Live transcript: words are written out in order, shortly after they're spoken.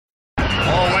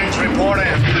report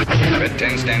in. Red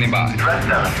 10 standing by. Red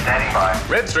 7 standing by.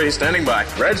 Red 3 standing by.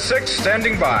 Red 6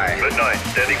 standing by. Red 9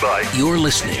 standing by. You're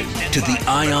listening to the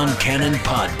Ion Cannon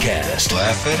Podcast.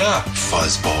 Laugh it up,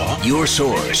 fuzzball. Your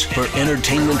source for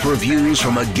entertainment reviews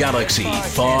from a galaxy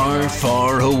far,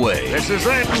 far away. This is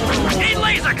it. Need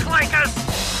laser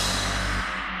clankers!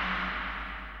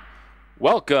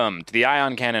 Welcome to the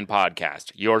Ion Cannon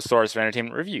Podcast, your source for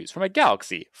entertainment reviews from a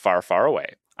galaxy far, far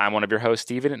away. I'm one of your hosts,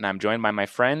 Steven, and I'm joined by my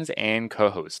friends and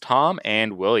co-hosts, Tom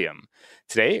and William.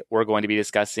 Today, we're going to be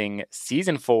discussing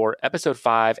Season 4, Episode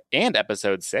 5, and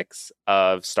Episode 6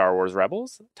 of Star Wars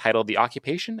Rebels, titled The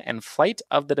Occupation and Flight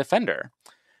of the Defender.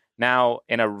 Now,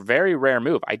 in a very rare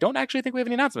move, I don't actually think we have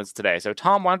any announcements today. So,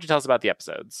 Tom, why don't you tell us about the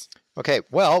episodes? Okay,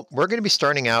 well, we're going to be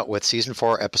starting out with Season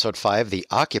 4, Episode 5, The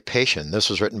Occupation. This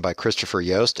was written by Christopher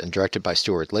Yost and directed by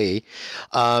Stuart Lee.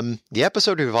 The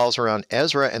episode revolves around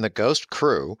Ezra and the Ghost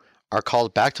crew are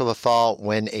called back to Lothal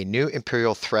when a new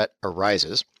Imperial threat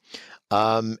arises.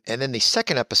 And then the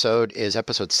second episode is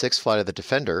Episode 6, Flight of the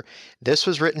Defender. This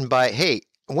was written by,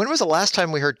 when was the last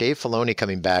time we heard Dave Filoni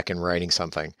coming back and writing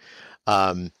something?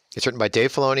 It's written by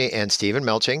Dave Filoni and Stephen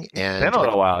Melching. And It's been a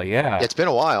little while, yeah. It's been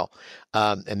a while.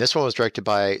 And this one was directed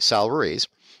by Sal Ruiz.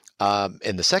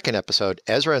 In the second episode,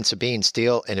 Ezra and Sabine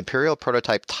steal an Imperial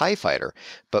prototype TIE fighter,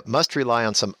 but must rely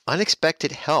on some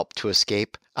unexpected help to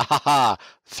escape.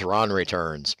 Thrawn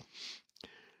returns.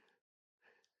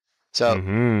 So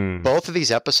both of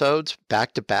these episodes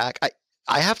back to back,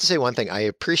 I have to say one thing. I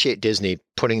appreciate Disney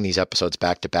putting these episodes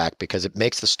back to back because it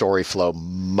makes the story flow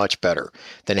much better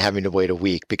than having to wait a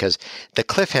week, because the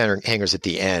cliffhangers at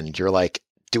the end, you're like,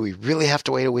 do we really have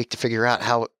to wait a week to figure out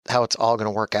how it's all going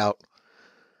to work out?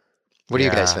 What do you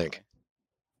guys think?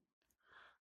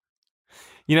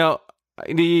 You know,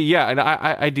 yeah, and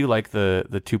I do like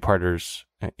the two-parters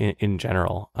in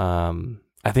general.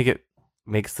 I think it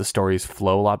makes the stories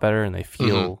flow a lot better, and they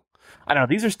feel, I don't know,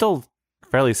 these are still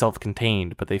fairly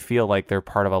self-contained, but they feel like they're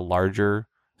part of a larger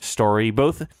story,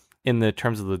 both in the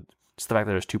terms of the fact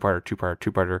that there's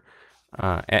two-parter,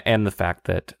 and the fact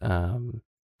that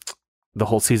the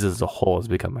whole season as a whole has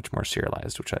become much more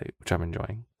serialized, which I'm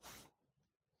enjoying.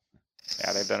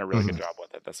 Yeah, they've done a really good job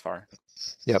with it thus far.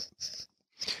 Yep.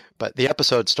 But the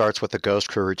episode starts with the Ghost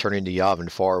crew returning to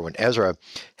Yavin 4 when Ezra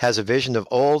has a vision of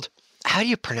old... How do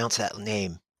you pronounce that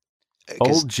name?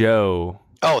 Old Joe.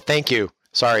 Oh, thank you.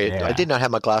 Sorry, Yeah. I did not have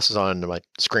my glasses on and my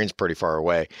screen's pretty far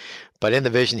away. But in the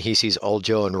vision, he sees Old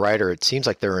Joe and Ryder. It seems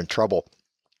like they're in trouble.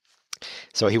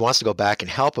 So he wants to go back and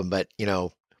help him, but,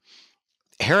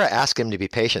 Hera asks him to be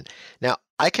patient. Now,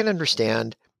 I can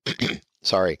understand,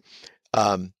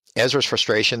 Ezra's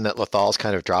frustration that Lothal's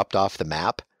kind of dropped off the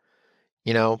map,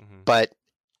 but,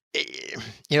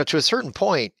 to a certain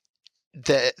point,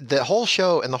 the whole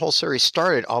show and the whole series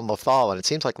started on Lothal, and it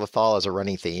seems like Lothal is a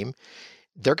running theme.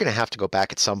 They're going to have to go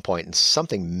back at some point, and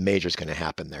something major is going to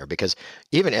happen there, because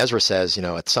even Ezra says,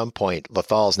 at some point,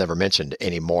 Lothal is never mentioned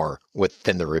anymore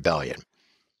within the rebellion.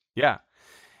 Yeah,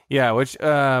 which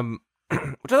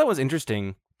which I thought was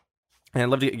interesting, and I'd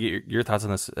love to get your thoughts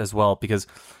on this as well, because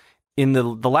in the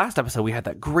last episode we had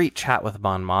that great chat with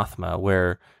Mon Mothma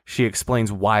where she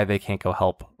explains why they can't go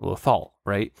help Lothal,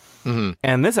 right? Mm-hmm.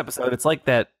 And this episode, it's like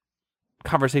that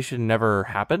conversation never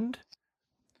happened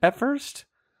at first.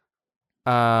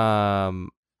 The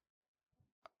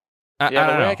way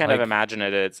I kind of imagine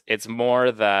it, it's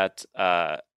more that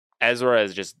Ezra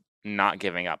is just not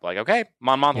giving up. Like, okay,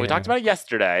 Mon Mothma, we talked about it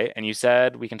yesterday, and you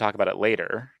said we can talk about it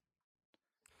later.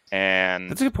 And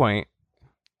that's a good point.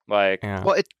 Like,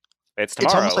 well, it's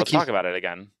tomorrow. It's Let's talk about it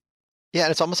again. Yeah,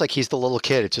 and it's almost like he's the little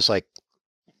kid. It's just like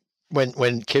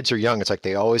when kids are young, it's like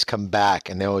they always come back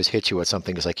and they always hit you with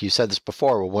something. It's like, you said this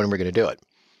before. Well, when are we going to do it?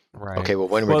 Right. Okay, well,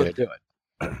 when are we going to do it?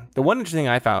 The one interesting thing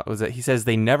I found was that he says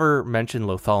they never mention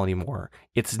Lothal anymore.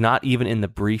 It's not even in the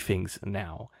briefings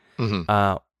now.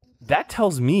 Mm-hmm. That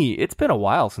tells me it's been a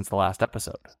while since the last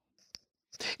episode.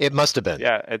 It must have been.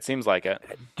 Yeah, it seems like it.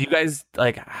 Do you guys,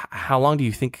 how long do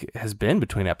you think has been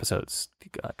between episodes?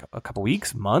 Like a couple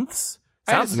weeks, months?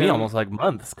 Sounds to me almost like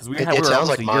months, because we were almost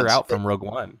like a year out from Rogue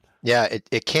One. Yeah,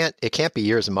 it can't be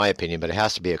years in my opinion, but it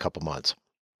has to be a couple months.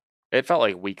 It felt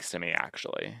like weeks to me,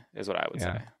 actually, is what I would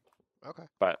say. Okay.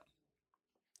 But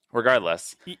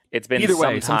regardless, it's been either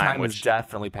way, some time, which has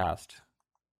definitely passed.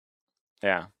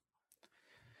 Yeah.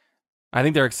 I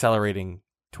think they're accelerating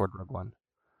toward Rogue One.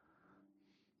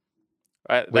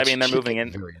 I mean, they're moving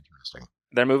in. Very interesting.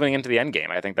 They're moving into the end game.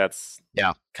 I think that's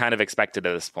kind of expected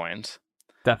at this point.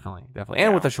 Definitely,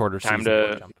 and with a shorter time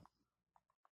season.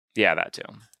 Yeah, that too.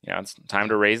 It's time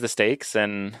to raise the stakes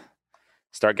and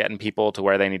start getting people to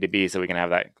where they need to be, so we can have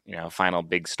that final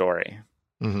big story.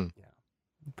 Mm-hmm.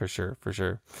 For sure.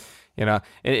 You know,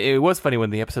 it was funny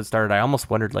when the episode started. I almost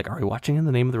wondered, like, are we watching In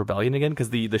the Name of the Rebellion again? Because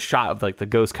the shot of like the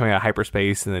ghost coming out of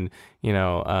hyperspace and then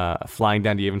flying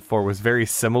down to Yavin 4 was very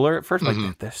similar at first.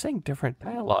 Like they're saying different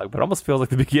dialogue, but it almost feels like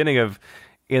the beginning of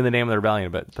In the Name of the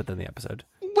Rebellion. But then the episode.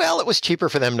 Well, it was cheaper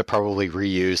for them to probably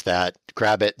reuse that.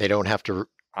 Grab it. They don't have to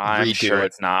I'm redo sure it.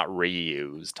 it's not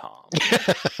reused, Tom.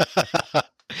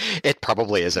 It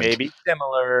probably isn't. Maybe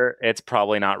similar. It's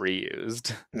probably not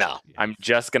reused. No, I'm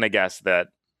just gonna guess that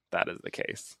is the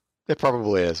case. it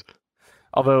probably is.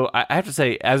 Although I have to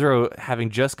say, Ezra, having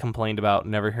just complained about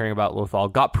never hearing about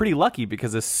Lothal, got pretty lucky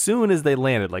because as soon as they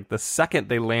landed, like the second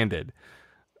they landed,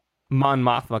 Mon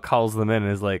Mothma calls them in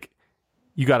and is like,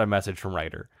 "You got a message from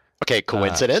Ryder." Okay,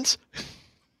 coincidence?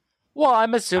 Well,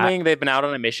 I'm assuming they've been out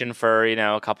on a mission for,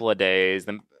 a couple of days.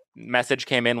 The message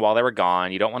came in while they were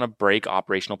gone. You don't want to break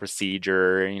operational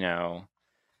procedure, And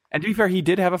to be fair, he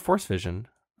did have a force vision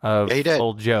of Yeah, he did.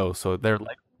 old Joe, so they're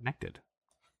like connected.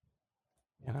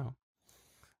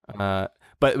 But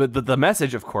the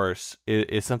message, of course,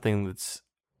 is something that's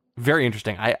very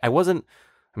interesting. Had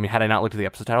I not looked at the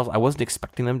episode titles, I wasn't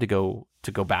expecting them to go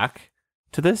back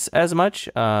to this as much.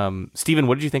 Steven,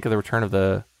 what did you think of the return of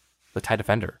the TIE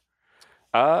Defender?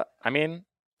 I'll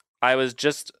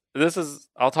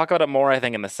talk about it more, I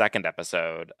think, in the second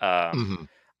episode.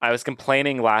 I was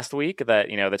complaining last week that,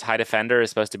 the TIE Defender is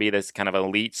supposed to be this kind of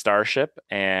elite starship,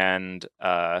 and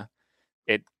if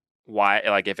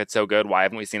it's so good, why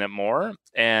haven't we seen it more?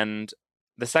 And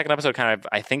the second episode kind of,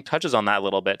 I think, touches on that a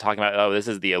little bit, talking about, this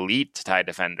is the elite TIE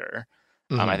Defender.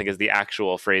 I think is the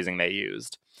actual phrasing they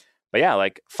used. But yeah,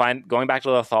 going back to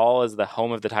Lothal as the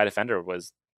home of the TIE Defender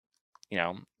was,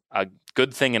 a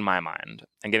good thing in my mind.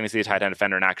 And getting to see the TIE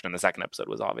Defender in action in the second episode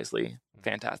was obviously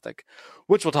fantastic,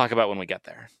 which we'll talk about when we get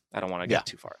there. I don't want to get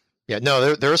too far. Yeah,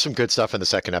 no, there was some good stuff in the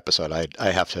second episode. I'm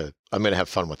going to have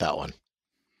fun with that one.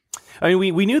 I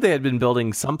mean, we knew they had been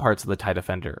building some parts of the TIE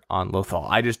Defender on Lothal.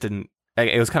 I just didn't.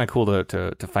 It was kind of cool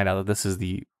to find out that this is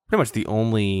pretty much the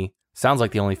only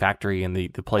factory in the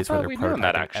place where they're prototyping.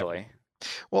 That actually.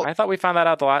 Well, I thought we found that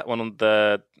out when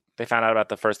they found out about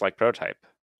the first prototype.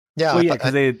 Yeah, well,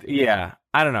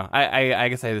 I don't know. I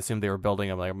guess I had assumed they were building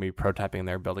them, like maybe prototyping, and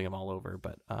they're building them all over.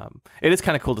 But it is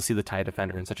kind of cool to see the TIE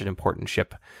Defender in such an important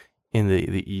ship in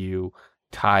the EU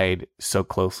tied so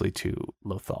closely to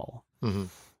Lothal. Mm-hmm.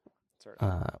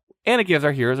 And it gives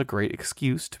our heroes a great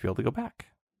excuse to be able to go back,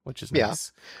 which is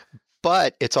nice.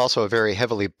 But it's also a very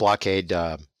heavily blockade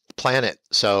planet.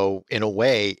 So in a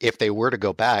way, if they were to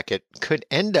go back, it could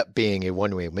end up being a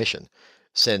one-way mission,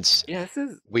 since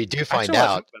we do find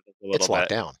out it's locked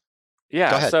down.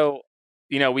 Yeah. So,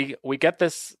 we get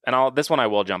this, and this one I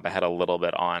will jump ahead a little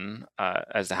bit on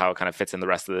as to how it kind of fits in the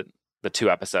rest of the two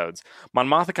episodes. Mon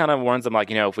Mothma kind of warns them,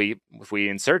 if we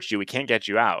insert you, we can't get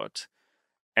you out.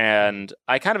 And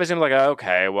I kind of assumed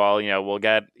okay, well, we'll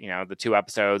get, the two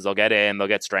episodes, they'll get in, they'll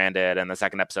get stranded, and the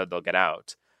second episode they'll get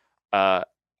out.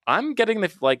 I'm getting do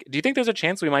you think there's a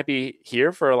chance we might be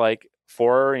here for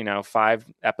 4, 5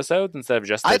 episodes instead of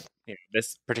just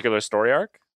this particular story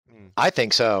arc? I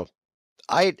think so.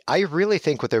 I really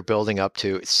think what they're building up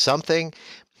to is something.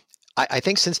 I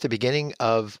think since the beginning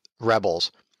of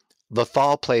Rebels,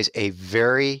 Lothal plays a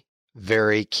very,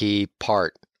 very key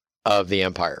part of the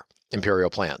Imperial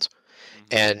plans.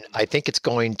 And I think it's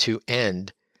going to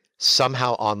end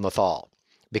somehow on Lothal,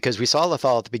 because we saw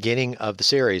Lothal at the beginning of the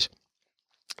series,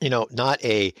 not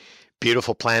a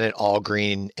beautiful planet, all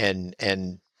green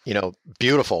and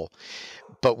beautiful,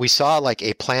 but we saw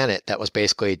a planet that was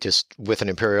basically just with an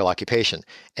Imperial occupation.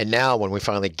 And now when we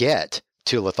finally get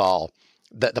to Lothal,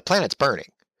 the planet's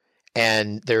burning,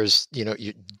 and there's,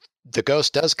 the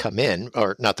Ghost does come in,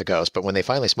 or not the Ghost, but when they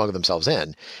finally smuggle themselves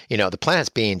in, the planet's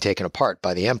being taken apart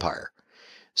by the Empire.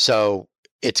 So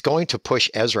it's going to push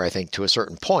Ezra, I think, to a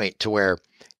certain point to where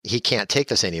he can't take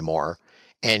this anymore.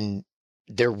 And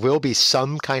there will be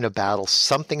some kind of battle.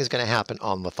 Something is going to happen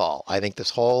on Lothal. I think this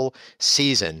whole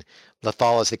season,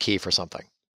 Lothal is the key for something.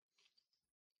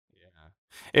 Yeah.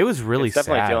 It was really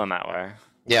definitely sad feeling that way.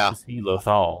 Yeah. To see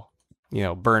Lothal,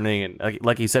 burning, and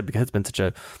like you said, because it's been such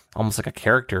almost like a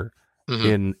character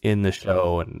in the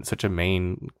show and such a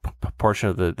main portion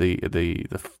of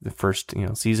the first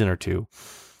season or two.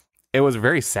 It was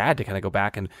very sad to kind of go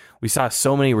back, and we saw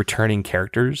so many returning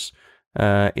characters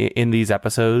in these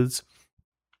episodes,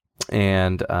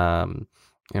 and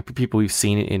people we've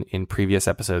seen in previous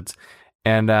episodes,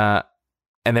 and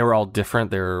they were all different.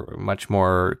 They're much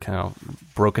more kind of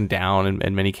broken down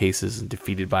in many cases and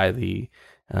defeated by the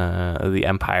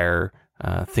Empire.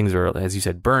 Things are, as you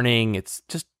said, burning. It's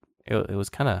just it was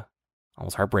kind of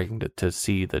almost heartbreaking to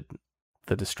see that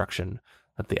the destruction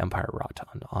that the Empire wrought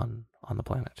on the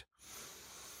planet.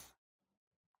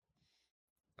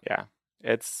 Yeah,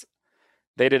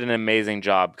 they did an amazing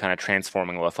job kind of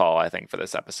transforming Lothal, I think, for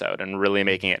this episode, and really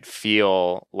making it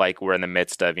feel like we're in the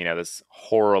midst of, this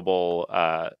horrible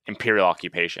Imperial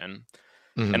occupation.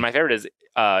 Mhm. And my favorite is,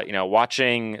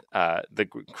 watching the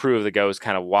crew of the Ghost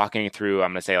kind of walking through,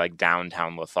 I'm going to say like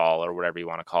downtown Lothal or whatever you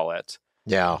want to call it.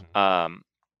 Yeah.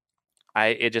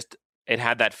 It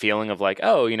had that feeling of like,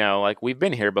 oh, like we've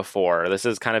been here before. This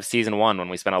is kind of season 1 when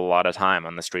we spent a lot of time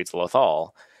on the streets of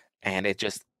Lothal. And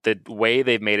the way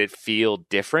they've made it feel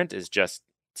different is just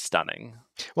stunning.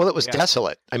 Well, it was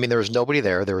desolate. I mean, there was nobody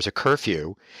there. There was a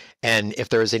curfew. And if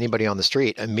there was anybody on the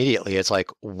street, immediately it's like,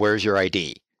 where's your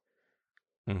ID?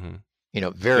 Mm-hmm.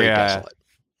 Very desolate.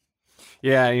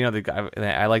 Yeah,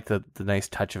 I like the nice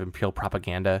touch of Imperial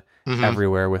propaganda Mhm.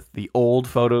 everywhere with the old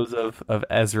photos of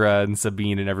Ezra and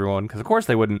Sabine and everyone, because of course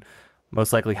they wouldn't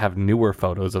most likely have newer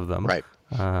photos of them. Right.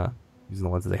 Using the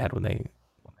ones that they had when they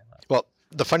left. Well,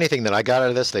 the funny thing that I got out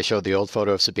of this, they showed the old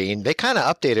photo of Sabine. They kind of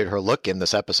updated her look in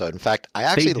this episode. In fact, I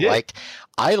actually did.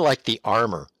 liked the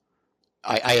armor.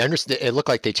 I understand it looked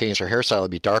like they changed her hairstyle to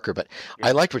be darker, but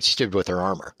I liked what she did with her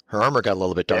armor. Her armor got a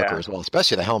little bit darker as well,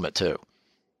 especially the helmet too.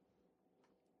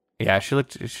 Yeah, she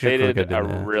looked They really did good. a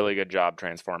really good job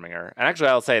transforming her. And actually,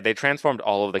 I'll say they transformed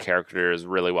all of the characters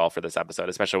really well for this episode,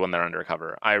 especially when they're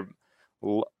undercover.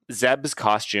 Zeb's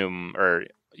costume or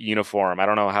uniform, I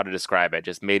don't know how to describe it,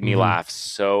 just made me laugh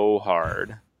so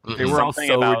hard. They were all Something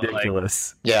so about,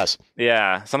 ridiculous. Yes.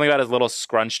 Yeah, something about his little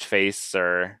scrunched face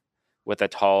or with a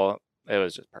tall, it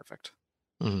was just perfect.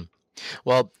 Mhm.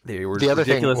 Well, They were the other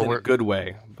thing, ridiculous when in a we're- good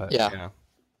way. But Yeah.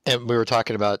 and we were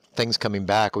talking about things coming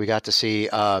back. We got to see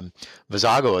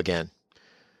Vizago again,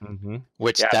 Mm-hmm.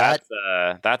 which Yeah,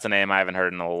 that's a name I haven't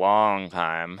heard in a long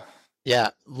time.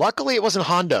 luckily it wasn't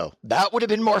Hondo. That would have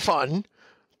been more fun,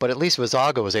 but at least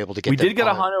Vizago was able to get We them did get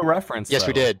a on. Hondo reference. Yes,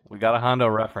 we though. did. We got a Hondo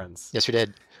reference. Yes, we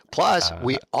did. Plus,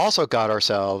 we also got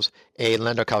ourselves a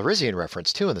Lando Calrissian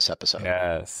reference too in this episode.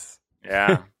 Yes.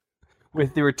 Yeah.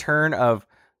 With the return of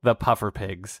the puffer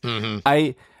pigs, Mm-hmm.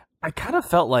 I kind of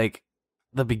felt like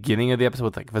the beginning of the episode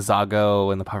with like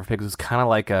Vizago and the puffer pigs was kind of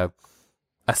like a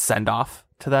send off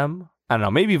to them. I don't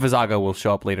know. Maybe Vizago will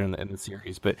show up later in the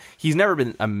series, but he's never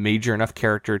been a major enough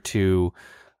character to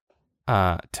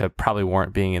probably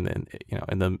warrant being in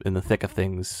the thick of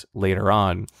things later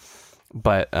on.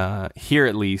 But here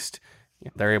at least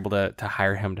they're able to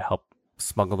hire him to help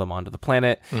smuggle them onto the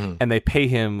planet, and they pay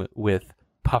him with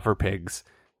puffer pigs,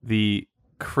 the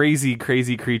crazy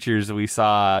creatures that we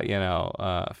saw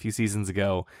a few seasons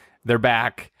ago. They're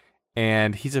back,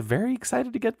 and he's very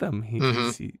excited to get them. He's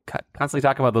constantly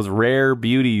talking about those rare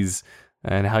beauties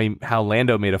and how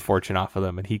Lando made a fortune off of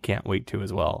them, and he can't wait to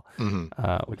as well,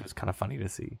 which was kind of funny to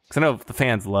see, because I know the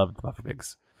fans loved the puffer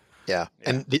pigs. Yeah.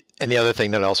 And the other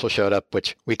thing that also showed up,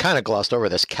 which we kind of glossed over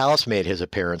this, Callus made his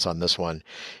appearance on this one.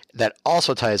 That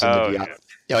also ties into the...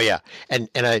 Oh, yeah. And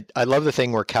I love the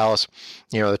thing where Callus,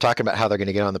 they're talking about how they're going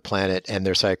to get on the planet, and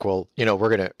they're like, well,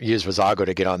 we're going to use Vizago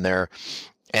to get on there.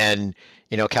 And,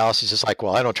 Callus is just like,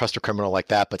 well, I don't trust a criminal like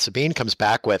that. But Sabine comes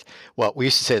back with, well, we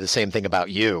used to say the same thing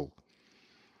about you.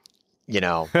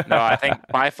 No, I think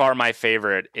by far my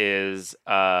favorite is,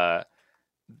 when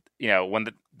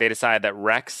they decide that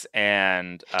Rex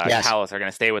and Callus are going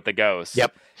to stay with the Ghosts.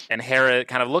 Yep. And Hera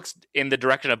kind of looks in the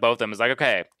direction of both of them. Is like,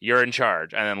 okay, you're in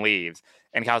charge, and then leaves.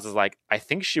 And Callus is like, I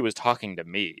think she was talking to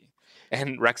me.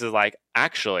 And Rex is like,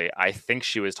 actually, I think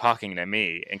she was talking to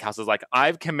me. And Callus is like,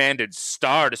 I've commanded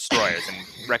Star Destroyers. And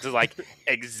Rex is like,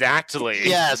 exactly.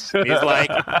 Yes. And he's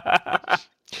like,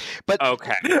 but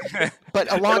okay.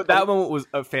 But along that moment was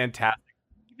fantastic.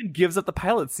 He even gives up the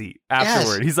pilot seat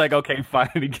afterward. Yes. He's like, okay, fine.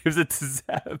 And he gives it to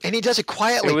Zeb. And he does it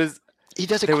quietly. He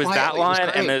does it there quietly. was that line,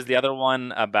 great. and there's the other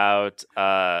one about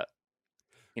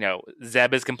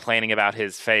Zeb is complaining about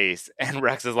his face, and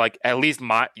Rex is like, at least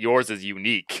yours is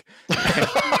unique.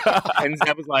 And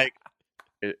Zeb was like,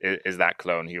 is that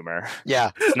clone humor?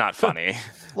 Yeah. It's not funny.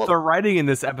 Well, the writing in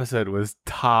this episode was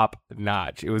top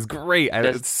notch. It was great.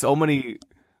 There's so many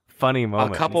funny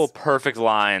moments. A couple perfect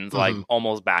lines, like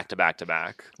almost back to back to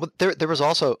back. Well, there was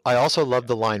also, I also loved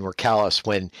the line where Callus,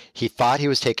 when he thought he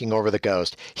was taking over the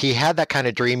Ghost, he had that kind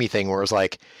of dreamy thing where it was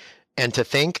like, and to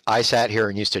think I sat here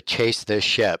and used to chase this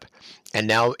ship, and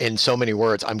now in so many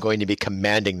words, I'm going to be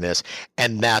commanding this.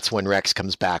 And that's when Rex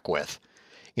comes back with,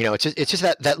 it's just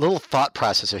that little thought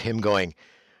process of him going,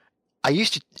 I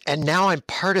used to, and now I'm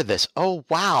part of this. Oh,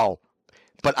 wow.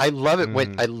 But I love it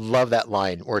when I love that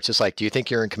line where it's just like, do you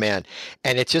think you're in command?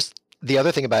 And it's just, the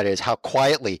other thing about it is how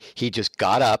quietly he just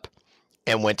got up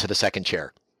and went to the second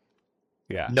chair.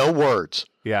 Yeah. No words.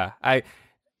 Yeah.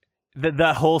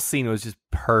 The whole scene was just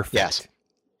perfect. Yes.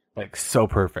 Like so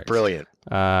perfect. Brilliant.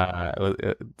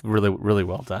 Really, really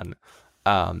well done.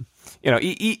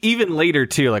 Even later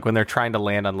too, like when they're trying to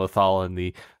land on Lothal and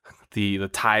the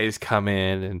ties come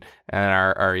in and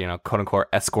are quote unquote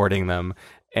escorting them,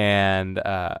 and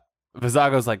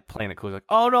Vizago's like playing it cool, like,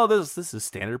 oh no, this is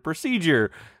standard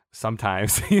procedure.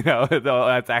 Sometimes, though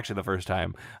that's actually the first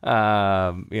time.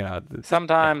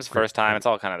 Sometimes first time, it's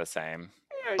all kind of the same.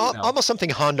 Almost something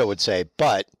Hondo would say,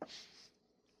 but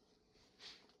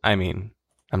I mean,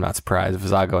 I'm not surprised.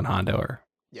 Vizago and Hondo are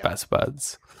best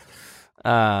buds.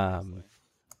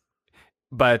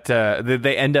 But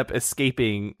they end up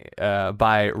escaping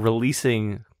by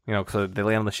releasing, so they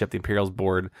land on the ship, the Imperial's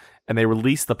board, and they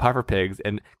release the puffer pigs.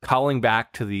 And calling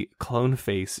back to the clone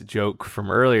face joke from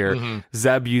earlier,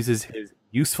 Zeb uses his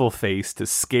useful face to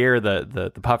scare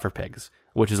the puffer pigs,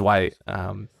 which is why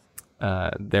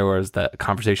there was that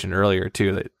conversation earlier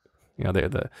too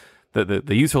that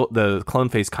the clone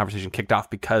face conversation kicked off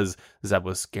because Zeb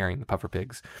was scaring the puffer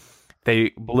pigs.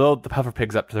 They blow the puffer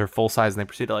pigs up to their full size, and they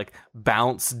proceed to like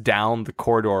bounce down the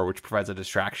corridor, which provides a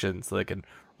distraction so they can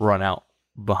run out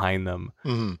behind them.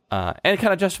 And it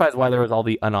kind of justifies why there was all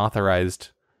the unauthorized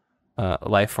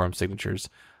life form signatures.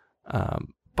 But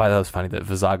that was funny that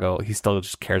Vizago, he still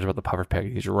just cares about the puffer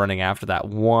pig. He's running after that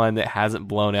one that hasn't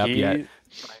blown up yet.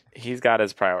 He's got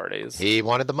his priorities. He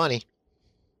wanted the money.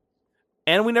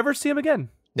 And we never see him again.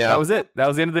 Yeah. That was it. That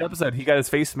was the end of the episode. He got his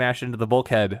face smashed into the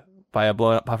bulkhead by a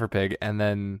blown up puffer pig, and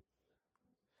then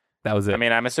that was it. I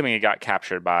mean, I'm assuming he got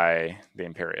captured by the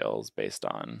Imperials based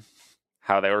on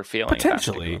how they were feeling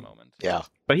potentially. at that moment. Yeah.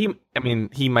 But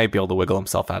he might be able to wiggle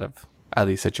himself out of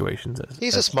these situations.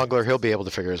 He's a smuggler. He'll be able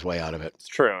to figure his way out of it. It's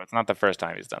true. It's not the first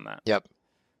time he's done that. Yep.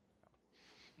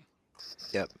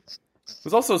 It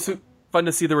was also fun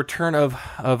to see the return of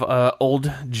old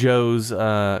Joe's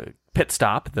pit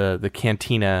stop, the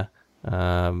cantina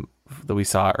that we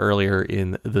saw earlier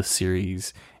in the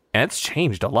series, and it's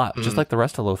changed a lot, just like the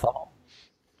rest of Lothal.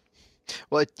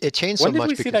 Well, it changed when so much. When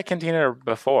did we see that cantina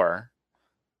before?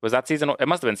 Was that season? It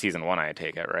must have been season 1. I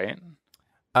take it, right?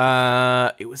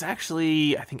 It was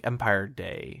actually, I think, Empire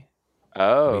Day.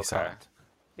 Oh, we saw it.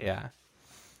 Yeah.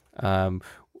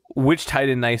 Which tied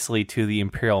in nicely to the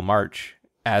Imperial March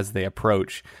as they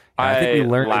approach. And I think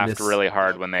we learned laughed really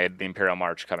hard when they had the Imperial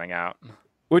March coming out,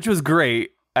 which was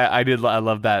great. I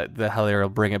love that how they will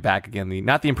bring it back again.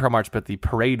 Not the Imperial March, but the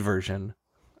parade version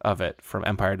of it from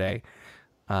Empire Day.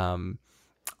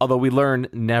 Although we learn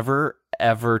never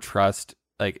ever trust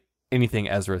like anything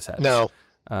Ezra says. No,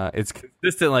 it's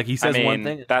consistent. Like he says one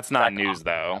thing. That's not news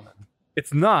though.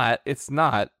 It's not.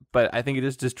 But I think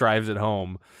it just drives it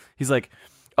home. He's like,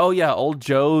 oh yeah, old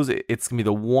Joe's. It's gonna be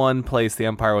the one place the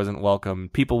Empire wasn't welcome.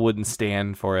 People wouldn't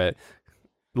stand for it.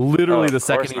 Literally, the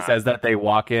second he says that, they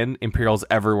walk in. Imperials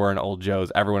everywhere in Old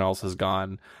Joe's. Everyone else is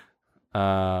gone.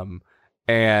 And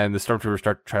the stormtroopers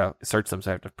start trying to search them, so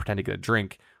they have to pretend to get a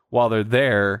drink. While they're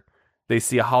there, they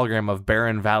see a hologram of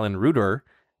Baron Valen Ruder,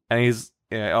 and he's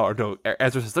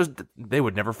Ezra says, "They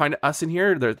would never find us in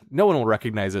here. No one will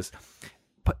recognize us."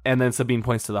 And then Sabine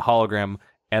points to the hologram,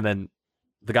 and then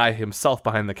the guy himself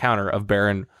behind the counter of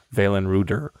Baron Valen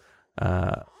Ruder,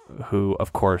 who,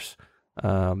 of course,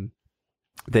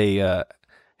 they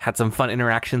had some fun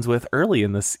interactions with early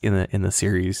in the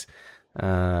series,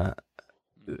 and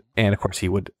of course he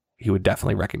would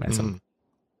definitely recognize him.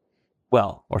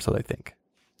 Well, or so they think.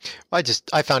 I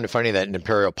found it funny that an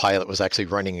Imperial pilot was actually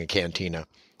running a cantina.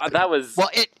 That was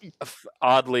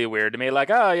oddly weird to me.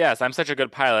 Like, oh yes, I'm such a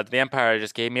good pilot. The Empire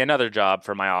just gave me another job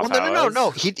for my off hours.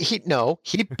 No.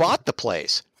 He bought the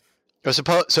place. Or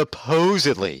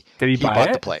supposedly, did he bought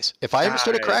it? The place. If I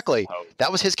understood it correctly,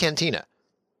 that was his cantina.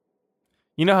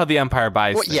 You know how the Empire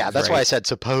buys Well, things, yeah, that's right? why I said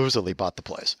supposedly bought the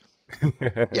place.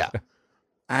 Yeah.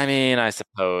 I mean, I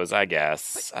suppose, I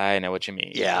guess. I know what you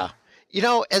mean. Yeah.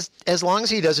 As long as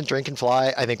he doesn't drink and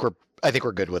fly, I think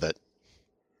we're good with it.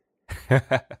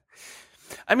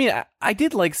 I mean, I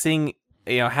did like seeing,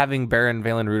 having Baron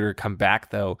Valen Ruder come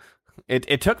back, though.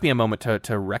 It took me a moment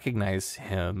to recognize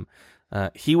him.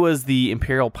 He was the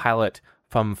Imperial pilot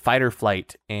from Fighter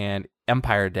Flight and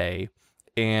Empire Day,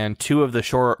 and two of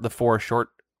the four short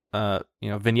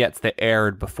vignettes that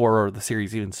aired before the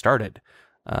series even started.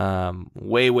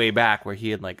 Way back, where he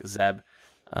had like Zeb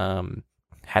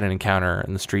had an encounter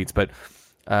in the streets, but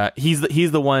he's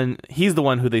the one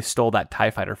who they stole that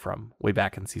TIE fighter from way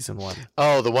back in season 1.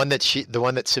 Oh, the one that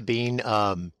Sabine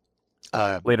later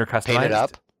customized, painted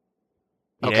up.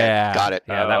 Okay, yeah, got it.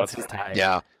 Yeah, that was his TIE.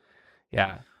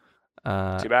 Yeah.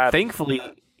 Too bad. Thankfully,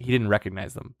 he didn't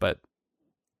recognize them, but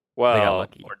Well,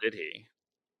 lucky. or did he?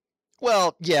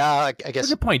 Well, yeah, I That's guess.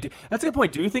 a good point. That's a good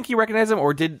point. Do you think he recognized him,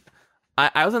 or did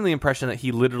I was under the impression that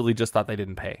he literally just thought they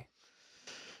didn't pay?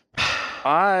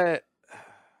 I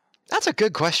That's a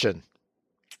good question.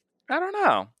 don't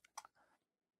know.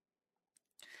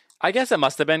 I guess it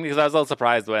must have been because I was a little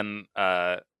surprised when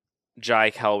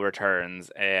Jai Kel returns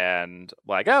and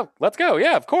like, oh, let's go.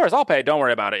 Yeah, of course, I'll pay. Don't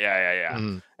worry about it. Yeah.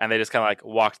 Mm. And they just kind of like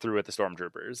walked through with the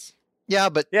stormtroopers. Yeah,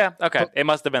 but Yeah, okay. It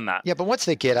must have been that. yeah, but once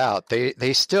they get out,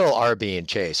 they still are being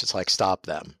chased. It's like stop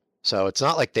them. So it's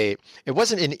not like it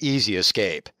wasn't an easy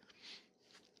escape.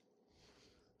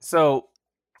 So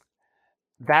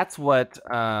that's what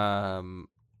that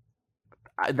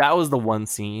was the one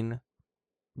scene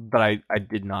that I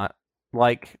did not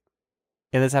like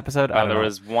in this episode. I don't There know.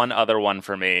 was one other one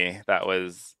for me that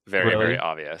was very, Really? very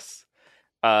obvious.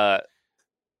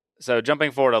 So jumping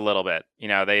forward a little bit,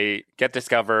 they get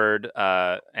discovered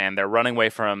and they're running away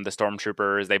from the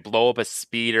stormtroopers. They blow up a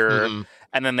speeder Mhm.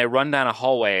 and then they run down a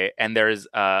hallway and there's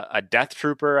a death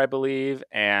trooper, I believe,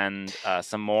 and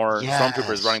some more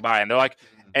stormtroopers Yes. running by. And they're like,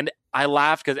 and I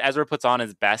laughed because Ezra puts on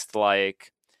his best,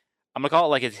 like, I'm going to call it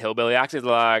like his hillbilly accent. He's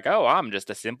like, oh, I'm just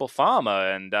a simple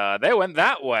farmer and they went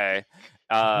that way,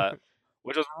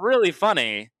 which was really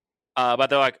funny. But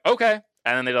they're like, okay.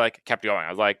 And then they like kept going. I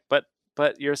was like, but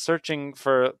you're searching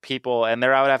for people and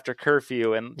they're out after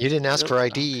curfew and You didn't ask for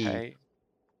ID. okay.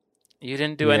 You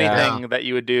didn't do Yeah. anything that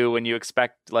you would do when you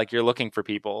expect like you're looking for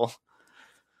people.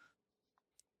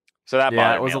 So that Yeah,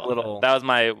 bothered it was me a little little- bit. That was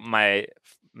my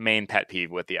main pet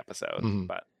peeve with the episode. Mhm.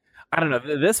 But I don't know.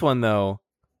 This one though,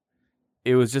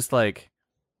 it was just like,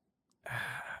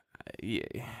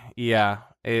 yeah.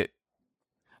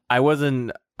 I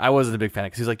wasn't a big fan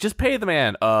because he's like, just pay the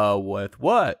man. With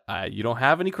what? You don't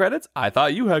have any credits? I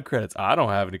thought you had credits. I don't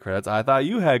have any credits. I thought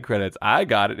you had credits. I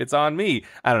got it. It's on me.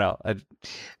 I don't know.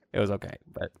 It was okay,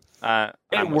 but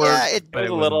it worked. Yeah, it but was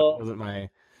a wasn't- little- wasn't my.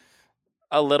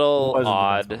 a little Wasn't the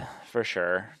odd best one. for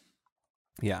sure.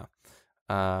 Yeah.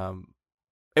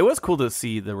 It was cool to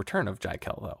see the return of Jai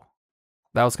Kel though.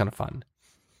 That was kind of fun.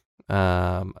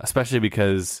 Especially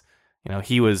because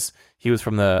he was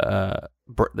from the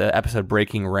episode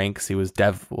Breaking Ranks. He was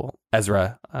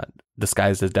Ezra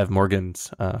disguised as Dev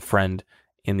Morgan's friend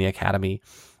in the academy,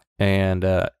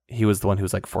 and he was the one who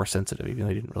was like force sensitive, even though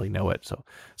he didn't really know it. So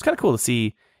it's kind of cool to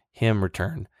see him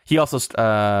return. He also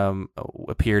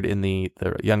appeared in the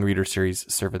Young Reader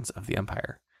series Servants of the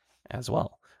Empire as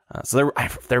well. So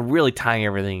they're really tying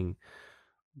everything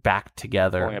back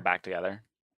together. Pulling it back together.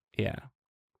 Yeah,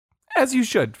 as you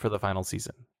should for the final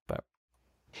season. But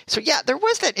So yeah, there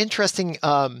was that interesting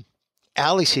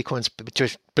alley sequence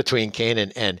between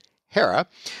Kanan and Hera.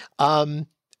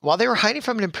 While they were hiding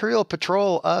from an Imperial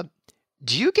patrol,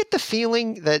 do you get the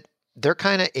feeling that they're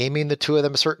kind of aiming the two of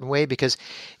them a certain way? Because,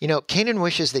 Kanan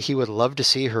wishes that he would love to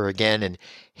see her again, and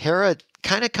Hera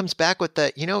kind of comes back with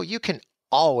the, you can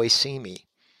always see me.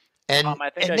 And, I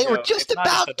think and I they were know. just It's not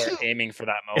about that they're to. aiming for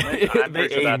that moment. I'm they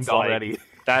pretty sure aimed that's already.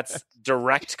 That's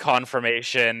direct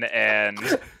confirmation and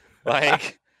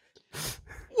like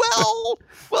Well,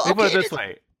 Let me put okay, it this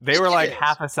way: they were it like is.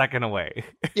 half a second away.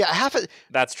 yeah, half a.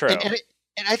 that's true.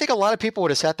 And I think a lot of people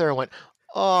would have sat there and went,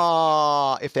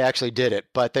 "Oh," if they actually did it,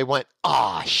 but they went,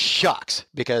 "Ah, shucks,"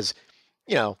 because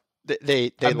they a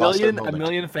lost their million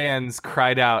moment. fans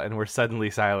cried out and were suddenly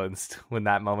silenced when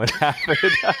that moment happened.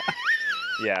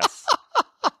 Yes.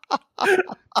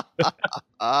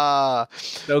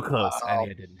 So close. Wow.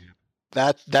 And it didn't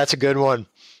happen. That's a good one.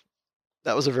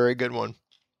 That was a very good one.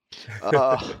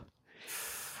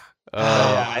 Yeah,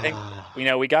 I think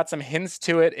we got some hints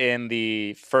to it in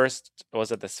the first.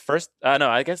 Was it this first? No,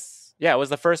 I guess it was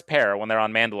the first pair when they're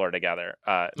on Mandalore together.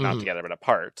 Not Mhm. together, but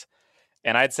apart.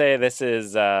 And I'd say this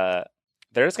is.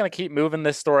 They're just gonna keep moving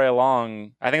this story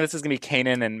along. I think this is gonna be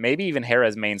Kanan and maybe even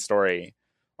Hera's main story,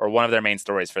 or one of their main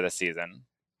stories for this season.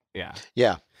 Yeah.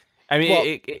 Yeah. I mean,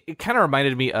 Well- it kind of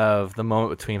reminded me of the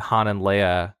moment between Han and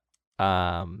Leia.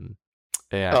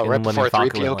 Yeah. Oh, right in Millennium before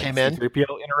Falcon 3PO when, came in?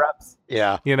 3PO interrupts.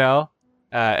 Yeah.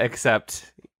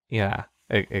 Except, yeah.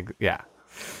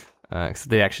 So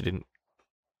they actually didn't.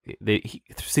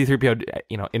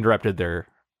 C-3PO, interrupted their,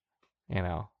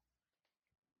 I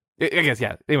guess,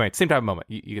 yeah. Anyway, same type of moment.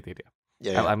 You get the idea.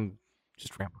 Yeah. I'm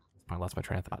just rambling. I lost my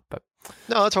train of thought, but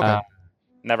No, it's okay.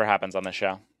 Never happens on this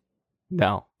show.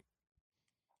 no.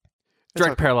 It's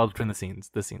Direct okay. parallel between the scenes.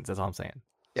 That's all I'm saying.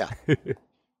 Yeah.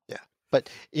 But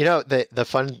the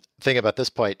fun thing about this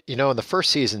point, in the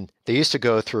first season they used to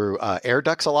go through air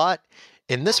ducts a lot.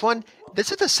 In this one,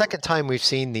 This is the second time we've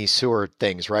seen these sewer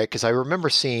things, right? Because I remember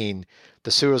seeing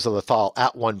the sewers of Lothal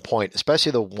at one point,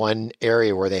 especially the one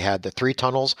area where they had the 3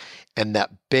 tunnels and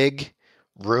that big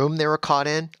room they were caught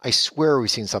in. I swear we've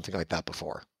seen something like that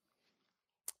before.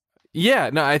 Yeah,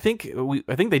 no, I think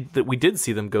we did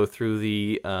see them go through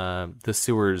the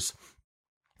sewers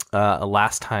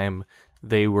last time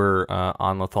they were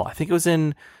on Lothal. I think it was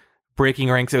in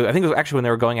Breaking Ranks. I think it was actually when they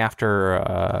were going after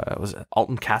was it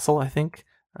Alton Castle, I think.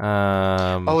 Is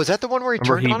that the one where he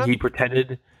turned on him? He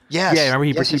pretended. Yes. Yeah, remember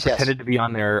he yes. pretended to be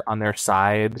on their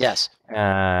side. Yes.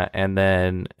 And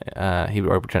then he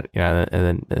pretended,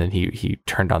 and then he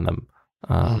turned on them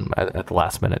at the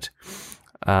last minute.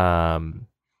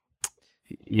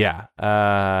 Yeah.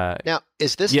 Now,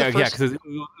 is this the first? Because it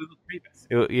was Travis.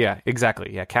 Yeah,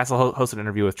 exactly. Yeah, Castle hosted an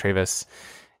interview with Travis,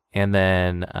 and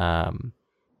then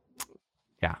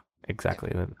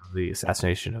exactly the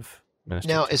assassination of Minister.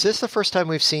 Now, is this the first time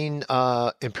we've seen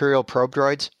Imperial probe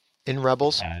droids in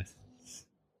Rebels? Yes,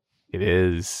 it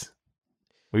is.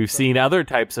 We've seen other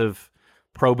types of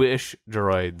probe-ish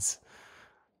droids.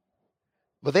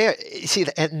 Well,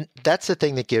 and that's the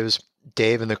thing that gives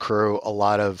Dave and the crew a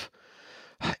lot of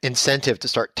incentive to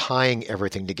start tying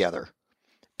everything together,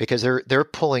 because they're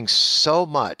pulling so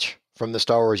much from the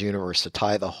Star Wars universe to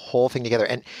tie the whole thing together.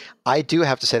 And I do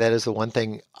have to say that is the one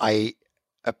thing I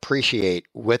appreciate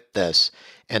with this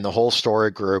and the whole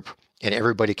story group and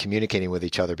everybody communicating with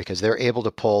each other, because they're able to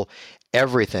pull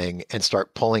everything and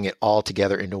start pulling it all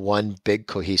together into one big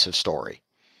cohesive story.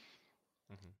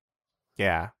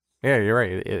 Yeah, you're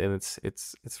right.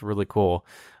 It's really cool.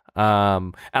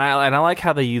 And I like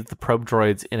how they use the probe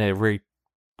droids in a very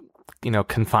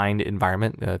confined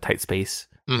environment, tight space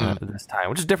this time,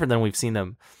 which is different than we've seen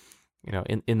them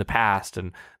in the past.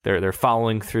 And they're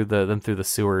following through the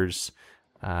sewers,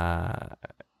 and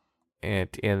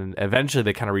eventually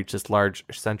they kind of reach this large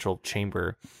central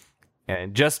chamber,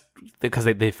 and just because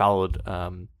they followed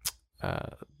the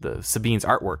Sabine's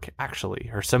artwork, actually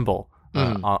her symbol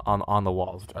on the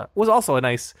walls, was also a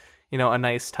nice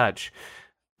touch.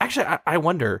 Actually, I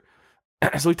wonder.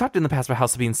 So we talked in the past about how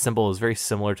Sabine's symbol is very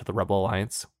similar to the Rebel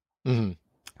Alliance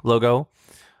logo.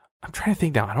 I'm trying to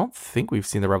think now. I don't think we've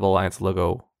seen the Rebel Alliance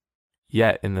logo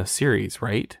yet in the series,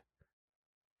 right?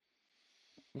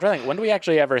 I'm trying to think, when do we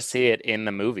actually ever see it in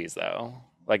the movies, though?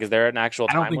 Like, is there an actual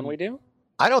time when we do?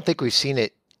 I don't think we've seen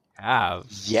it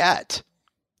yet.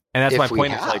 And that's my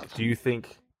point. Is like, do you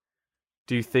think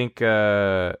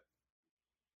we'll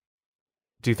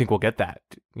get that?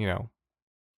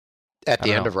 At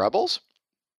the end of Rebels?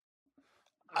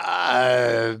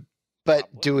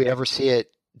 But do we ever see it?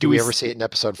 Do we ever see it in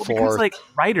episode 4? Because like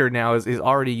Ryder now is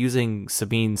already using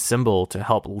Sabine's symbol to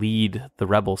help lead the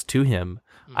rebels to him.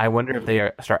 I wonder if they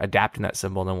start adapting that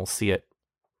symbol, and then we'll see it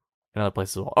in other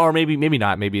places as well. Or maybe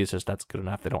not. Maybe it's just that's good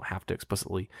enough. They don't have to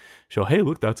explicitly show, hey,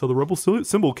 look, that's how the rebel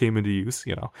symbol came into use.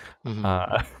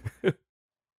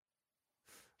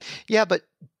 Yeah, but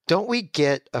don't we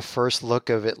get a first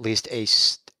look of at least a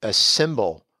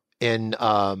symbol in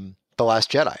The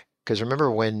Last Jedi? Because remember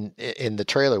when in the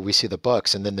trailer we see the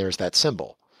books and then there's that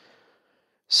symbol.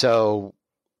 So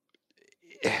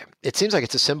it seems like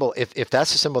it's a symbol. If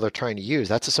that's the symbol they're trying to use,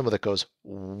 that's a symbol that goes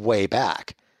way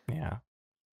back. Yeah.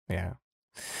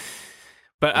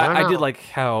 But I did like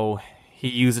how he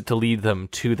used it to lead them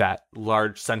to that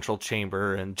large central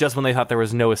chamber. And just when they thought there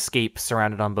was no escape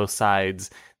surrounded on both sides,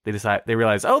 they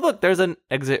realized, oh, look, there's an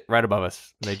exit right above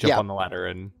us. And they jump on the ladder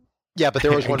and but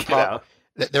there was one problem.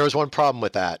 There was one problem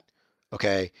with that.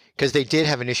 Okay, because they did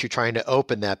have an issue trying to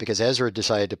open that, because Ezra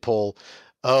decided to pull.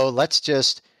 He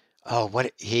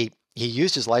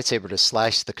used his lightsaber to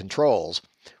slash the controls,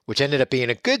 which ended up being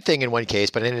a good thing in one case,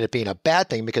 but ended up being a bad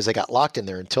thing because they got locked in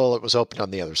there until it was opened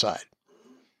on the other side.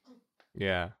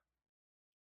 Yeah.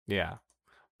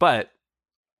 But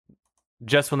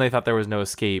just when they thought there was no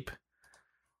escape,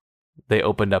 they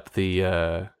opened up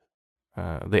the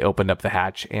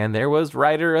hatch, and there was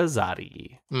Ryder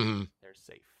Azadi. Mm-hmm. They're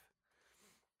safe.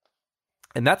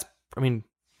 And that's kind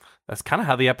of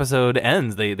how the episode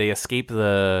ends. They escape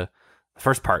the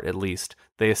first part, at least.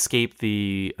 They escape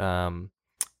the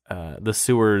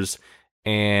sewers,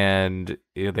 and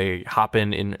they hop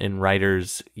in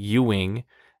Ryder's U-wing,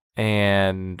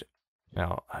 and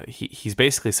he's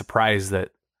basically surprised that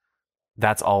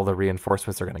that's all the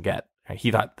reinforcements they're going to get. He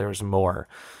thought there was more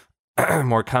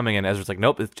coming, and Ezra's like,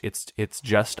 nope, it's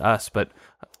just us. But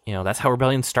that's how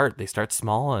rebellions start. They start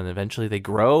small, and eventually they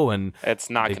grow. And it's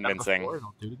not convincing.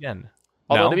 They'll do it again.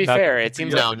 Although to be fair, it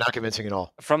seems like not convincing at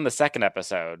all. From the second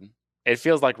episode, it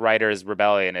feels like Ryder's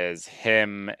rebellion is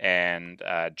him and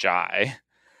Jai,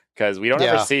 because we don't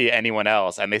ever Yeah. see anyone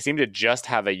else, and they seem to just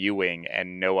have a U-wing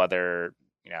and no other,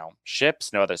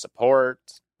 ships, no other support.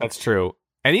 That's true.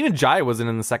 And even Jai wasn't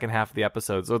in the second half of the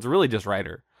episode, so it's really just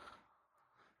Ryder.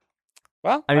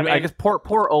 Well, I mean, I guess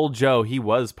poor old Joe, he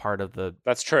was part of the...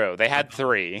 that's true. They had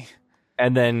 3.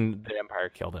 And then the Empire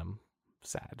killed him.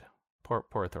 Sad. Poor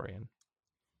Thorian.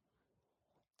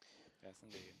 Yes,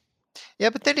 indeed. Yeah,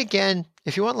 but then again,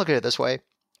 if you want to look at it this way,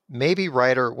 maybe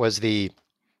Ryder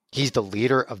he's the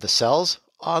leader of the cells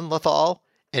on Lothal,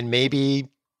 and maybe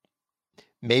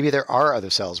there are other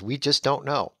cells. We just don't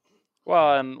know.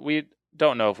 Well, and we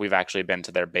don't know if we've actually been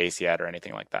to their base yet or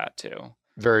anything like that, too.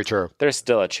 Very true. There's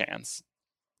still a chance.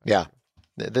 Yeah.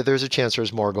 There's a chance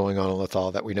there's more going on in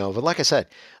Lothal that we know. But like I said,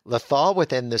 Lothal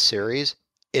within this series,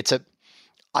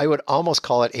 I would almost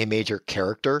call it a major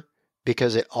character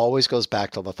because it always goes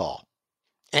back to Lothal.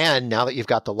 And now that you've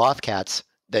got the Lothcats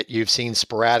that you've seen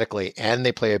sporadically, and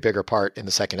they play a bigger part in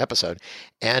the second episode,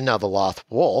 and now the Loth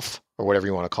Wolf, or whatever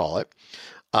you want to call it,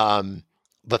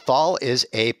 Lothal is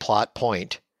a plot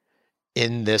point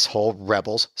in this whole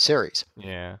Rebels series.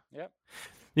 Yeah. Yep.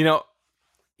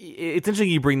 It's interesting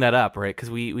you bring that up, right? Because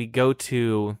we go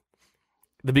to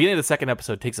the beginning of the second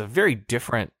episode takes a very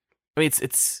different. I mean,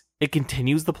 it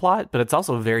continues the plot, but it's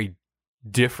also very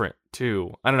different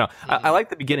too. I don't know. I like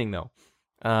the beginning though.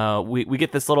 We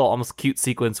get this little almost cute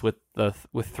sequence with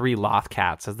 3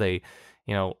 Lothcats as they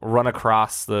run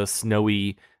across the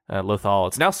snowy Lothal.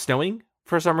 It's now snowing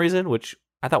for some reason, which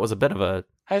I thought was a bit of a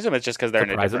I assume it's just because they're in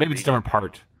a surprise. different Maybe it's a different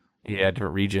part. Yeah,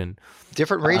 different region.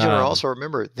 Different region, or also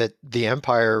remember that the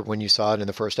Empire, when you saw it in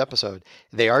the first episode,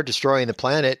 they are destroying the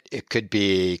planet. It could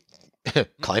be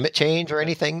climate change or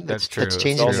anything That's true. that's It's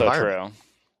changing the also environment. true.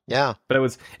 Yeah. But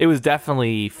it was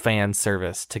definitely fan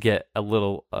service to get a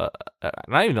little,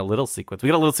 not even a little sequence. We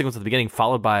got a little sequence at the beginning,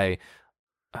 followed by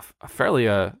a fairly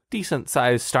decent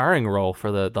sized starring role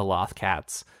for the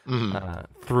Lothcats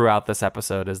throughout this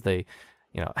episode as they,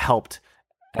 helped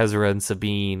Ezra and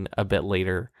Sabine a bit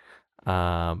later.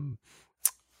 I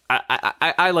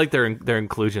like their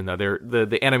inclusion though.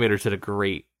 The animators did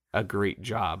a great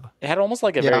job. It had almost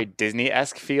like a very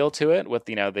Disney-esque feel to it with,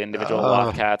 the individual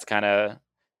Lothcats kind of,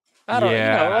 I don't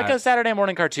know, like a Saturday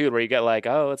morning cartoon where you get like,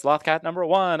 oh, it's Lothcat number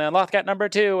 1 and Lothcat number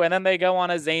 2, and then they go on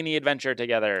a zany adventure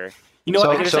together. You know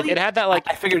what? It had that like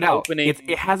I figured it out. opening.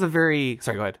 It has a very,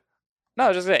 sorry, go ahead.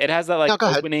 No, just it has that like go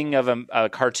ahead. opening of a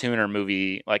cartoon or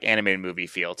movie, like animated movie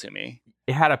feel to me.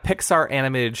 It had a Pixar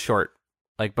animated short,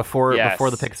 like before the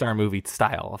Pixar movie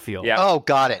style feel. Yeah. Oh,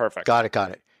 got it. Perfect. Got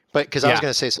it. But because I was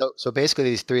going to say, so basically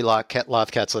these 3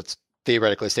 Lothcats, let's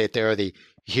theoretically state they're the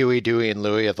Huey, Dewey, and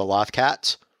Louie of the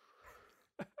Lothcats.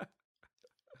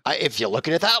 If you look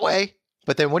at it that way.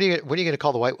 But then what are you going to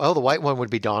call the white? Oh, the white one would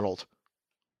be Donald.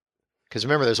 Because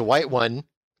remember, there's a white one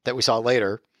that we saw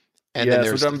later, and then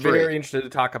there's which I'm the 3. very interested to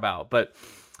talk about. But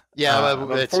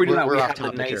before we do that, we off have the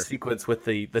topic nice here. sequence with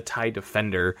the TIE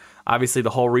Defender. Obviously, the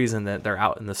whole reason that they're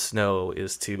out in the snow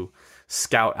is to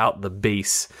scout out the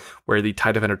base where the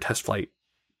TIE Defender test flight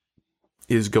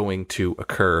is going to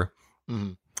occur.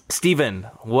 Mm-hmm. Steven,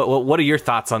 what are your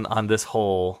thoughts on this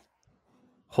whole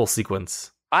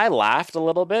sequence? I laughed a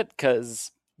little bit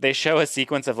because they show a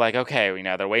sequence of like, okay,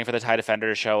 they're waiting for the TIE Defender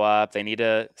to show up. They need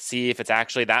to see if it's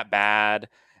actually that bad.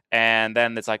 And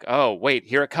then it's like, oh, wait,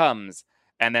 here it comes.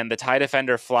 And then the TIE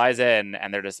Defender flies in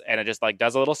and it just like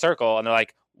does a little circle. And they're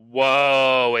like,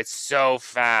 whoa, it's so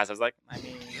fast. I was like, I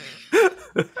mean,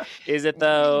 is it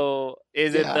though?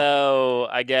 Is it though?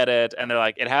 I get it. And they're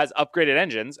like, it has upgraded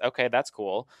engines. Okay, that's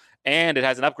cool. And it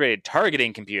has an upgraded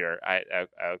targeting computer.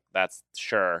 That's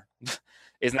sure.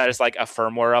 Isn't that just like a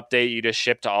firmware update you just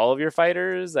ship to all of your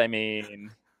fighters? I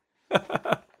mean,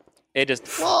 it just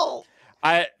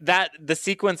the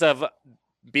sequence of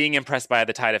being impressed by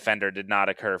the TIE Defender did not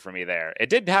occur for me there. It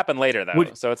did happen later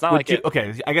though, so it's not like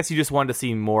okay. I guess you just wanted to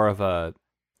see more of a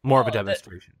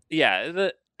demonstration.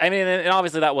 And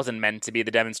obviously that wasn't meant to be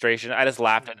the demonstration. I just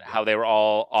laughed at how they were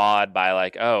all awed by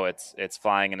like, oh, it's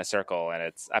flying in a circle and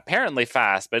it's apparently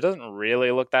fast, but it doesn't really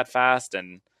look that fast.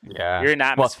 And you're in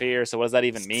atmosphere, so what does that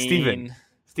even mean?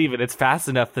 Steven, it's fast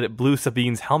enough that it blew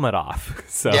Sabine's helmet off.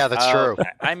 So yeah, that's true.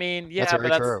 I mean, yeah, that's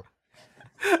very true.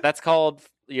 That's called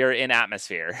you're in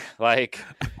atmosphere. Like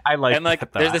I like, and like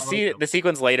that, there's the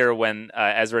sequence later when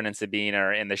Ezra and Sabine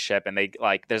are in the ship and they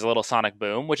like there's a little sonic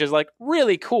boom, which is like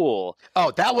really cool. Oh,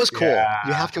 that was cool. Yeah.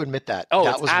 You have to admit that. Oh,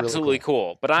 that it's was absolutely really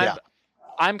cool. But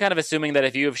I'm kind of assuming that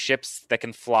if you have ships that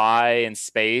can fly in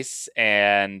space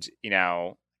and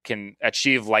can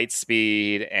achieve light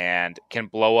speed and can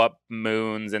blow up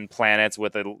moons and planets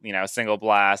with a single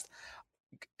blast,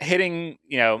 hitting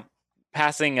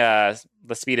passing the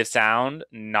speed of sound,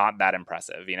 not that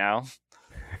impressive, you know?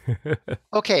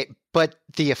 Okay, but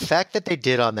the effect that they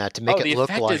did on that to make it the look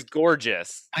effect like is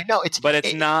gorgeous. I know But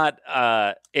it's not.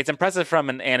 It's impressive from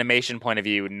an animation point of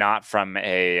view, not from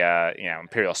a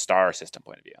Imperial Star System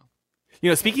point of view. You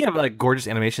know, speaking of like gorgeous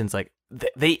animations, like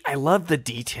I love the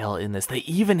detail in this. They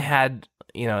even had,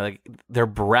 you know, like their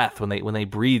breath when they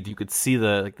breathed, you could see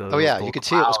the Oh yeah, you could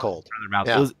see it was cold.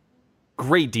 Yeah. It was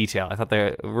great detail. I thought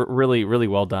they were really, really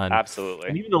well done. Absolutely.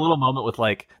 And even the little moment with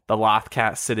like the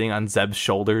Lothcat sitting on Zeb's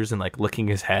shoulders and like licking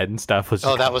his head and stuff was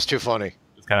that was too funny. It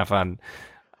was kind of fun.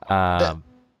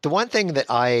 The one thing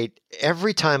that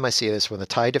every time I see this, when the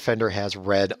TIE Defender has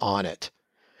red on it,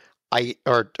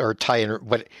 or TIE,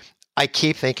 but I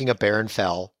keep thinking of Baron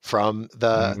Fell from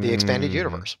the expanded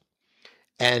universe,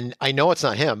 and I know it's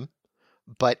not him,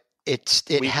 but it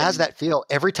has that feel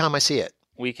every time I see it.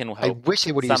 We can hope. I wish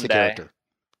they would use the character.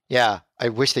 Yeah, I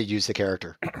wish they'd use the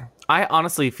character. I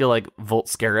honestly feel like Volt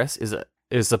Scarus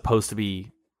is supposed to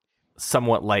be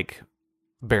somewhat like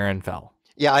Baron Fell.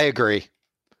 Yeah, I agree.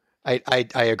 I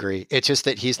agree. It's just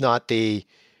that he's not the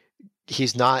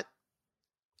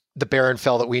Baron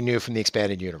Fell that we knew from the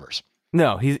expanded universe.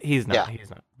 No, he's not. Yeah. He's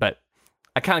not. But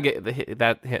I kind of get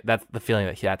that's the feeling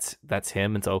that that's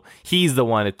him, and so he's the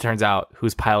one. It turns out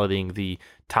who's piloting the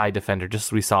TIE Defender, just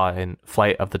as we saw in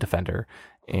Flight of the Defender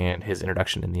and his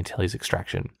introduction in the Antilles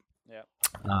Extraction.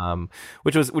 Yeah.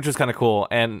 Which was kind of cool,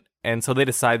 and so they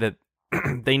decide that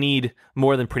they need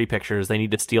more than pretty pictures. They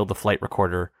need to steal the flight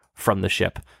recorder from the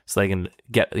ship so they can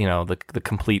get the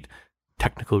complete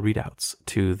technical readouts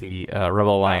to the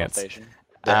Rebel Alliance.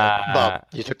 Bob,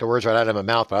 you took the words right out of my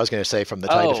mouth, but I was going to say from the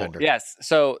TIE Defender. Yes.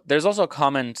 So there's also a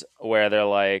comment where they're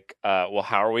like, well,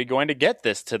 how are we going to get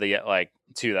this to them?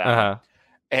 Uh-huh.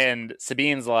 And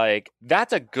Sabine's like,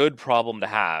 that's a good problem to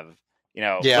have. You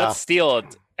know, let's steal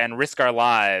it and risk our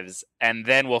lives, and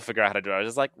then we'll figure out how to do it. I was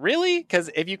just like, really? Because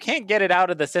if you can't get it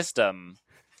out of the system,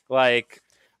 like,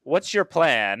 what's your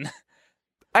plan?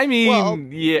 I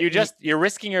mean, you're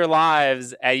risking your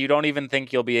lives, and you don't even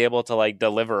think you'll be able to like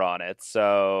deliver on it.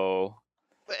 So,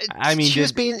 I mean, she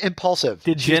was being impulsive.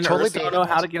 Did Jyn Erso know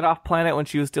how to get off planet when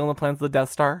she was stealing the plans of the Death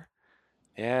Star?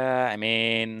 Yeah, I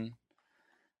mean,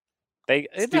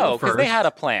 because they had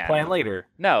a plan. Plan later.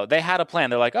 No, they had a plan.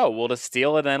 They're like, oh, we'll just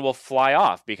steal it, and then we'll fly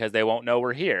off because they won't know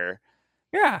we're here.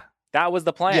 Yeah, that was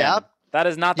the plan. Yeah, that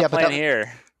is not the plan here.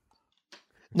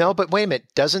 No, but wait a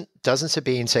minute. Doesn't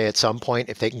Sabine say at some point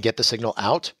if they can get the signal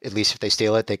out, at least if they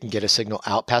steal it, they can get a signal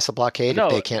out past the blockade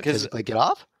if they can't physically get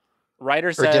off?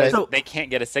 Ryder says they can't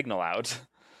get a signal out.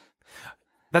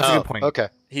 That's a good point. Okay.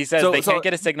 He says they can't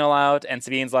get a signal out, and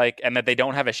Sabine's like, and that they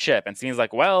don't have a ship. And Sabine's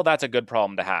like, well, that's a good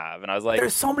problem to have. And I was like,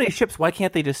 there's so many ships. Why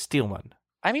can't they just steal one?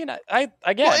 I mean, I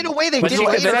again. Well, in a way, they did.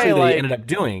 They ended up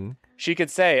doing. She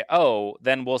could say, oh,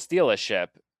 then we'll steal a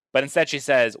ship. But instead she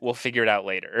says, we'll figure it out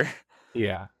later.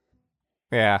 Yeah.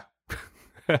 Yeah.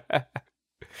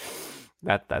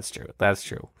 That's true. That's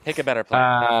true. Pick a better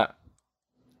plan.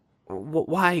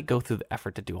 Why go through the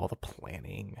effort to do all the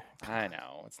planning? I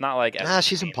know. It's not like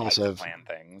she's impulsive. Plan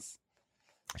things.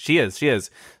 She is. So she's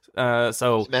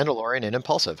Mandalorian and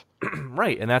impulsive.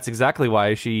 Right, and that's exactly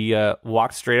why she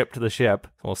walked straight up to the ship,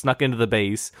 snuck into the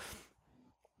base,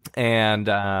 and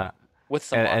with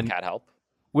some Lothcat help.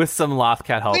 With some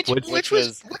Lothcat help, which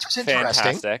was interesting.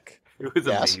 Fantastic. It was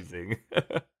amazing.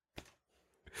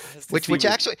 which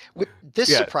actually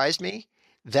surprised me.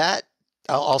 That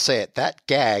I'll say it. That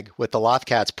gag with the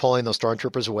Lothcats pulling those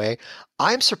stormtroopers away.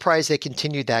 I'm surprised they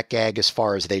continued that gag as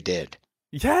far as they did.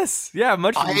 Yes. Yeah.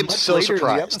 Much so later surprised.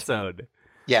 in the episode.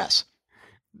 Yes.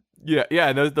 Yeah. Yeah.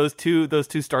 And those two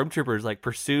stormtroopers like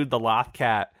pursued the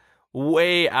Lothcat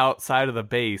way outside of the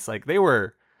base. Like they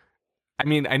were. I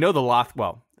mean, I know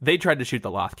they tried to shoot the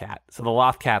Lothcat, so the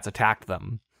Lothcats attacked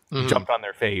them, jumped on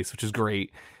their face, which is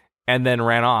great, and then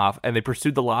ran off. And they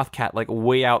pursued the Lothcat like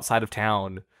way outside of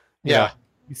town. Yeah.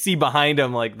 You see behind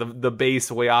them like the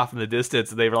base way off in the distance,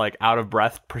 and they were like out of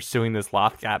breath pursuing this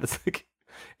Lothcat. It's like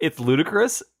it's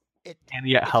ludicrous and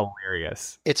yet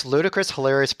hilarious. It's ludicrous,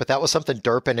 hilarious, but that was something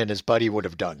Durpin and his buddy would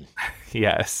have done.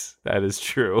 Yes, that is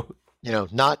true.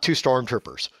 Not two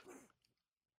stormtroopers.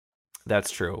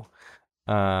 That's true.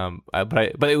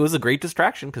 But it was a great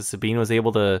distraction because Sabine was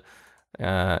able to,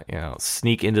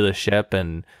 sneak into the ship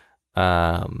and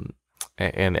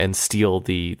steal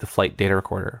the flight data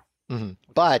recorder. Mm-hmm.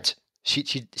 But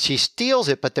she steals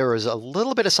it. But there was a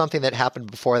little bit of something that happened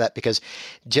before that, because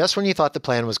just when you thought the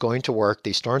plan was going to work,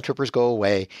 the stormtroopers go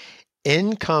away.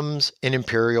 In comes an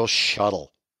Imperial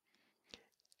shuttle,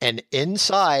 and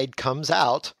inside comes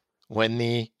out when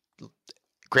the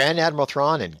Grand Admiral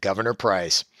Thrawn and Governor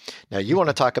Price. Now, you want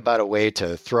to talk about a way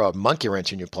to throw a monkey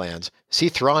wrench in your plans. See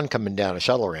Thrawn coming down a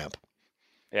shuttle ramp.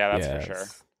 Yeah, that's for sure.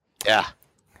 Yeah.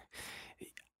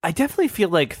 I definitely feel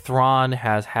like Thrawn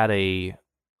has had a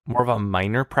more of a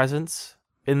minor presence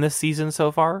in this season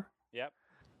so far. Yep.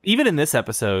 Even in this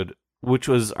episode, which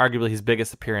was arguably his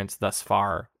biggest appearance thus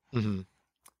far,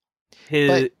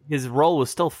 his role was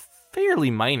still fairly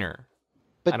minor.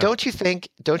 But don't you think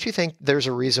there's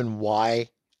a reason why?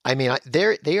 I mean,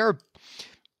 they are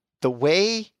the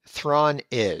way Thrawn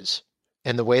is,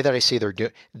 and the way that I see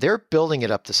they're building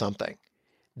it up to something.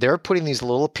 They're putting these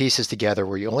little pieces together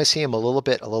where you only see him a little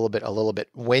bit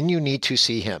when you need to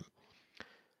see him.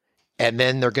 And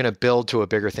then they're going to build to a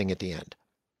bigger thing at the end.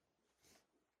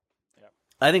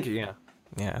 I think, yeah,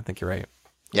 I think you're right.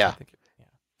 Yeah.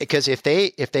 Because if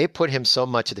they put him so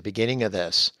much at the beginning of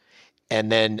this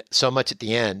and then so much at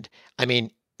the end, I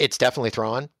mean, it's definitely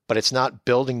Thrawn, but it's not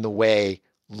building the way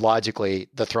logically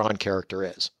the Thrawn character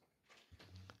is.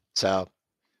 So.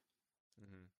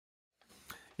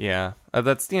 Yeah,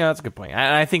 that's a good point.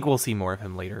 I think we'll see more of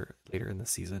him later in the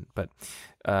season. But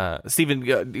Stephen,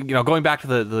 going back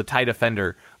to the TIE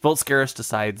Defender, Volscaris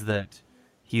decides that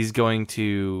he's going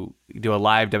to do a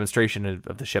live demonstration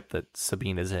of the ship that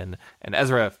Sabine is in, and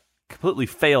Ezra completely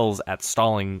fails at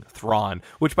stalling Thrawn.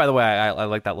 Which, by the way, I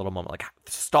like that little moment. Like,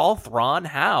 stall Thrawn?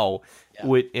 How?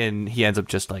 Yeah. And he ends up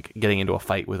just like getting into a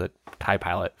fight with a TIE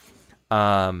pilot.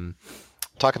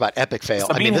 Talk about epic fail.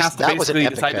 Sabine has to basically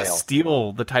decide fail. to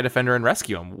steal the TIE Defender and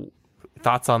rescue him.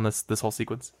 Thoughts on this whole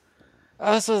sequence?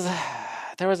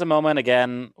 There was a moment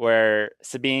again where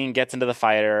Sabine gets into the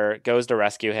fighter, goes to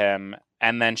rescue him,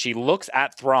 and then she looks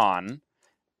at Thrawn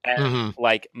and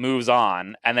like moves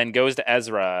on, and then goes to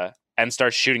Ezra and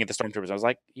starts shooting at the stormtroopers. I was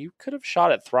like, you could have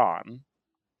shot at Thrawn.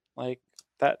 Like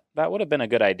that would have been a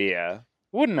good idea.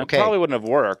 Probably wouldn't have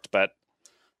worked, but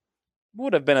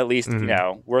would have been at least,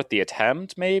 worth the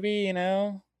attempt, maybe,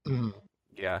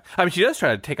 Yeah. I mean, she does try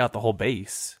to take out the whole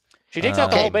base. She takes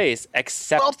out the whole base,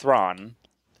 except Thrawn.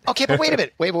 Okay, but wait a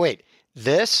minute. Wait.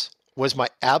 This was my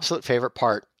absolute favorite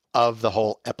part of the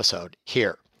whole episode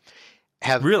here.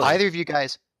 Have either of you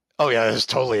guys... Oh, yeah, that's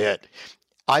totally it.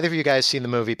 Either of you guys seen the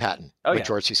movie Patton with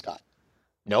George C. Scott?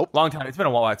 Nope. Long time. It's been a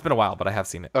while, but I have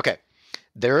seen it. Okay.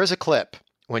 There is a clip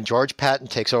when George Patton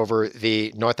takes over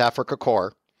the North Africa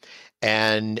Corps,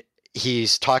 and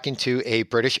he's talking to a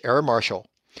British air marshal.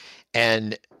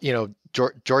 And,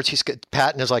 George C.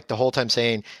 Patton is like the whole time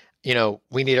saying,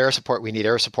 we need air support. We need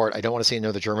air support. I don't want to see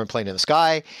another German plane in the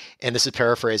sky. And this is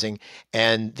paraphrasing.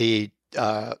 And the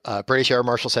British air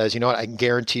marshal says, you know what? I can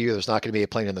guarantee you there's not going to be a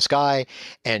plane in the sky.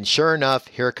 And sure enough,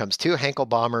 here comes 2 Heinkel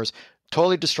bombers,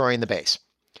 totally destroying the base.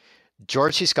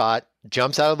 George C. Scott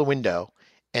jumps out of the window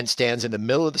and stands in the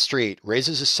middle of the street,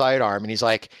 raises his sidearm, and he's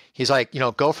like,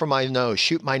 go for my nose,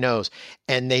 shoot my nose.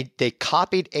 And they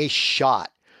copied a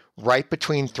shot right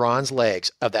between Thrawn's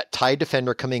legs of that TIE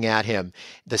Defender coming at him.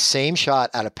 The same shot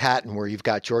out of Patton where you've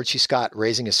got George C. Scott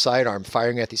raising his sidearm,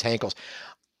 firing at these Heinkels.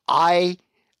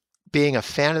 Being a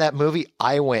fan of that movie,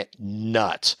 I went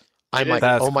nuts. I'm like,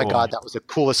 oh my God, that was the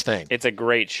coolest thing. It's a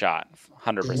great shot,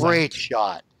 100%. Great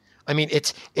shot. I mean,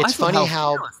 it's funny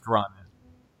how Thrawn is.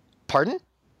 Pardon?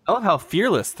 I love how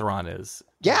fearless Thrawn is.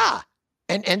 Yeah.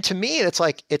 And to me, it's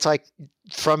like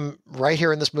from right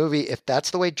here in this movie, if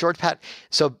that's the way George Patton.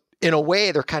 So in a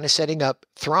way, they're kind of setting up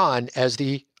Thrawn as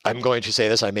I'm going to say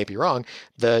this, I may be wrong,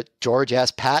 the George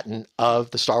S. Patton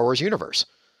of the Star Wars universe.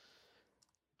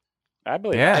 I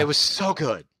believe it was so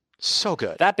good. So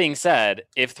good. That being said,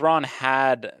 if Thrawn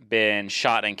had been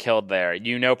shot and killed there,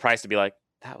 Price would be like,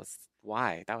 that was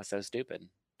so stupid.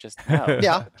 Just no.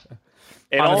 Yeah.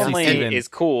 It Honestly, only Steven, is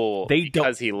cool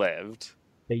because he lived.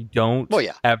 They don't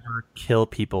ever kill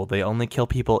people. They only kill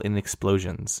people in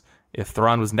explosions. If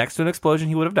Thrawn was next to an explosion,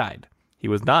 he would have died. He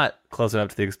was not close enough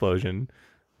to the explosion,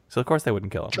 so of course they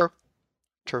wouldn't kill him.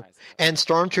 True. And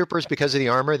stormtroopers, because of the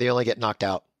armor, they only get knocked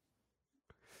out.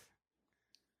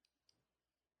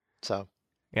 So.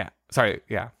 Yeah. Sorry.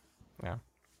 Yeah.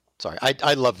 Sorry.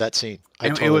 I love that scene.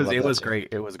 It was great.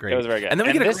 It was great. It was very good. And then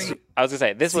we get I was going to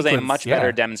say, this was a much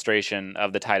better demonstration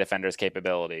of the TIE Defender's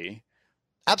capability.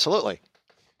 Absolutely.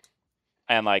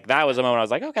 And that was a moment I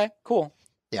was like, okay, cool.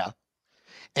 Yeah.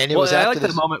 And it was I like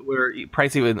the moment where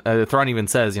Thrawn even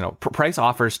says, Price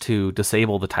offers to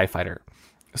disable the TIE fighter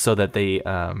so that they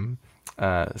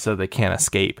can't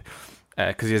escape.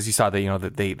 Because as you saw,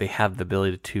 that they have the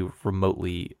ability to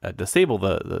remotely disable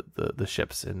the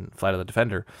ships in Flight of the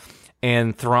Defender,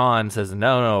 and Thrawn says,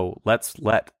 "No, let's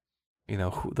let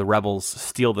the rebels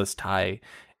steal this TIE,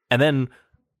 and then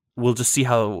we'll just see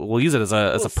how we'll use it as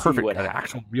a We'll see perfect what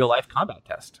actual real life combat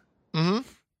test. Mm-hmm.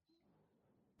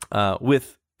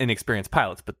 With inexperienced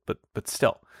pilots, but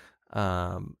still.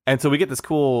 And so we get this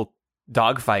cool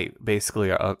dogfight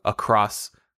basically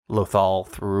across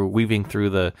Lothal weaving through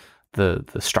the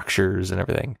structures and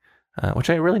everything, which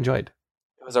I really enjoyed.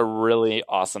 It was a really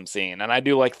awesome scene. And I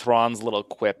do like Thrawn's little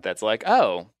quip that's like,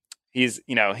 oh, he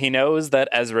knows that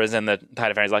Ezra's in the TIE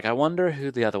Defender. He's like, I wonder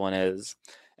who the other one is.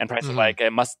 And Price is like,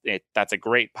 that's a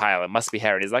great pilot. It must be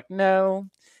Hera. And he's like, no,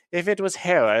 if it was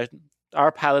Hera,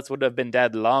 our pilots would have been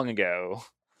dead long ago.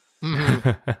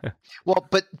 Mm-hmm. Well,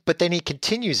 but then he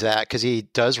continues that because he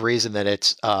does reason that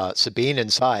it's Sabine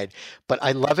inside. But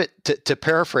I love it. To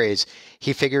paraphrase,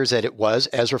 he figures that it was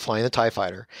Ezra flying the TIE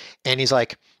fighter. And he's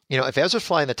like, if Ezra's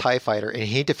flying the TIE fighter and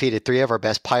he defeated 3 of our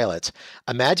best pilots,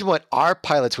 imagine what our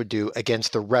pilots would do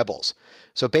against the rebels.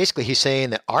 So basically he's saying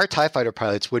that our TIE fighter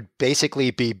pilots would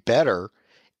basically be better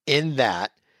in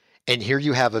that. And here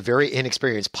you have a very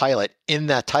inexperienced pilot in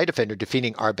that TIE Defender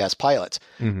defeating our best pilots.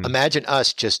 Mm-hmm. Imagine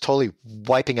us just totally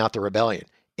wiping out the rebellion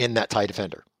in that TIE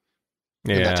Defender.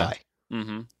 Yeah. In that TIE.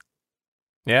 Mm-hmm.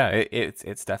 Yeah,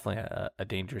 it's definitely a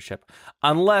dangerous ship.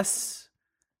 Unless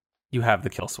you have the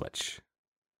kill switch.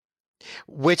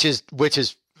 Which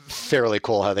is fairly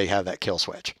cool how they have that kill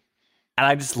switch. And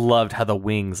I just loved how the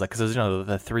wings, because there's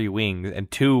the 3 wings, and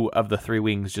 2 of the 3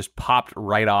 wings just popped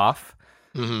right off.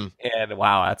 Mm-hmm. And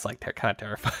wow, that's like kind of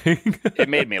terrifying. It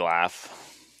made me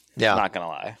laugh. Yeah, not gonna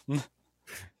lie.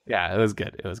 Yeah, it was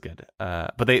good.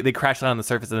 But they crashed on the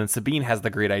surface, and then Sabine has the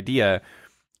great idea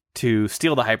to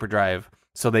steal the hyperdrive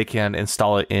so they can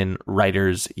install it in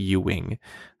Ryder's U-wing.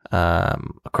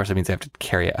 Of course, that means they have to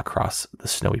carry it across the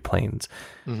snowy plains.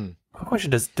 Mm-hmm. Quick question: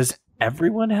 Does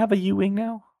everyone have a U-wing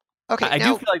now? Okay, I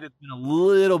do feel like it's been a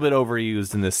little bit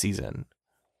overused in this season.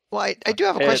 Well, I do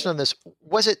have a question on this.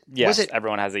 Yes,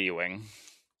 everyone has a U-wing.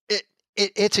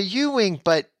 It's a U-wing,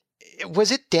 but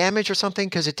was it damaged or something?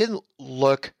 Because it didn't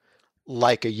look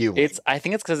like a U-wing. I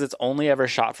think it's because it's only ever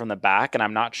shot from the back, and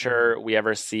I'm not sure we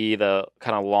ever see the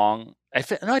kind of long. I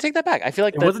take that back. I feel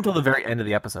like it wasn't until the very end of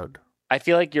the episode. I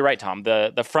feel like you're right, Tom.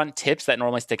 The front tips that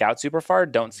normally stick out super far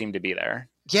don't seem to be there.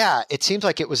 Yeah, it seems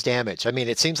like it was damaged. I mean,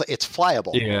 it seems like it's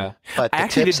flyable. Yeah, but the I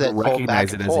actually tips didn't that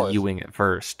recognize it as a U-wing at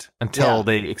first until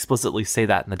they explicitly say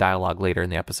that in the dialogue later in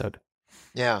the episode.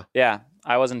 Yeah,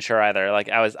 I wasn't sure either. Like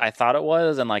I thought it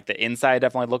was, and like the inside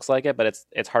definitely looks like it, but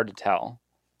it's hard to tell.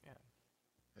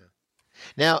 Yeah.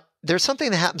 Now, there's something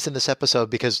that happens in this episode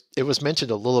because it was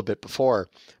mentioned a little bit before,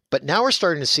 but now we're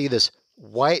starting to see this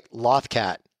white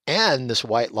Lothcat and this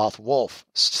white Loth wolf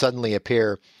suddenly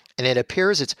appear, and it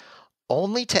appears it's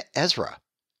only to Ezra.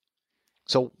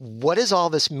 So what does all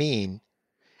this mean?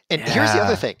 And here's the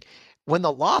other thing. When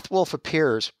the Loth wolf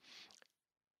appears,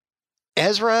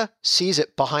 Ezra sees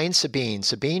it behind Sabine.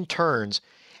 Sabine turns,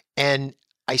 and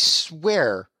I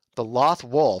swear the Loth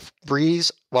wolf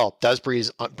does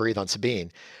breathe on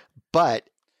Sabine, but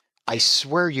I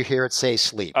swear you hear it say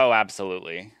sleep. Oh,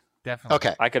 absolutely. Definitely.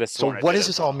 Okay. I could have sworn. So what does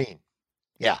this all mean?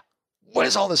 Yeah. What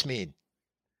does all this mean?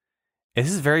 This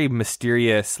is very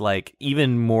mysterious, like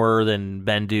even more than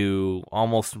Bendu,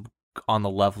 almost on the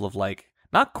level of like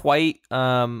not quite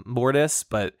Mortis,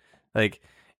 but like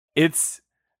it's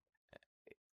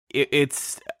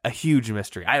a huge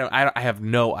mystery. I have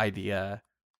no idea.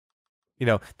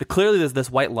 Clearly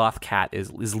this white Lothcat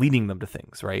is leading them to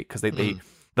things, right? Because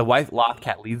the white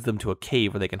Lothcat leads them to a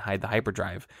cave where they can hide the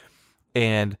hyperdrive,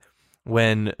 and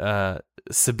when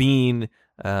Sabine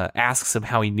asks him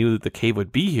how he knew that the cave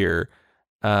would be here,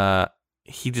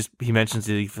 he mentions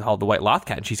that he called the white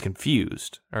Lothcat, and she's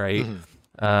confused. All right,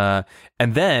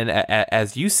 and then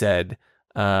as you said,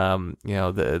 while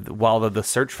the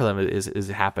search for them is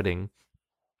happening,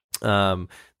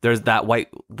 there's that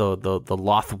the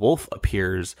Loth wolf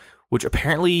appears, which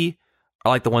apparently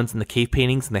are like the ones in the cave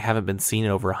paintings, and they haven't been seen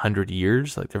in over 100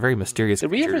 years. Like they're very mysterious. Did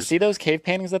we ever see those cave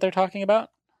paintings that they're talking about?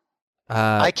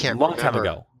 I can't long remember. time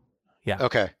ago. Yeah.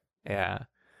 Okay. Yeah.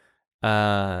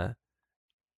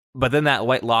 But then that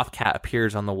white Lothcat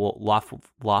appears on the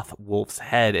Loth wolf's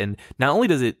head, and not only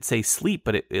does it say sleep,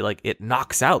 but it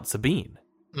knocks out Sabine.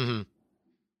 Mm-hmm.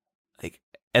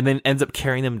 And then ends up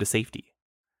carrying them to safety.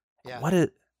 Yeah.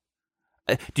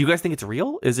 Do you guys think it's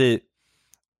real? Is it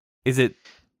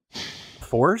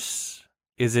Force?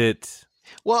 Is it?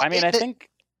 Well, I mean, I think.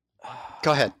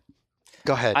 Go ahead.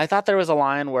 I thought there was a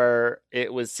line where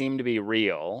it seemed to be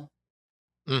real,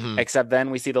 except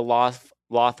then we see the Loth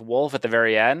wolf at the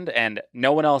very end, and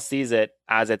no one else sees it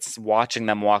as it's watching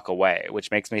them walk away,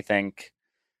 which makes me think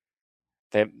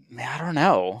that I don't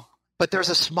know. But there's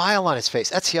a smile on his face.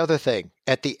 That's the other thing.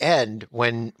 At the end,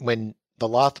 when the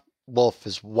Loth Wolf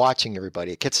is watching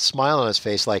everybody. It gets a smile on his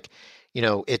face, like,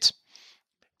 it's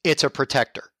a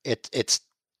protector. It's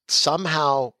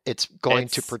somehow it's going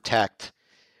to protect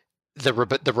the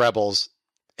rebels,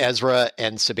 Ezra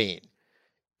and Sabine.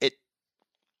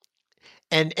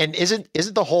 And isn't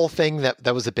the whole thing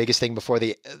that was the biggest thing before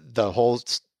the whole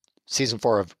season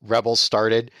 4 of Rebels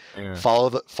started? Yeah.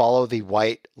 Follow the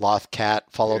white Loth cat,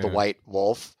 follow the white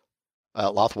wolf,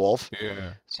 Loth wolf.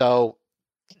 Yeah. So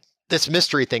this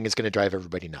mystery thing is going to drive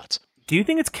everybody nuts. Do you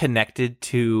think it's connected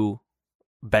to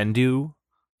Bendu,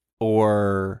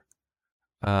 or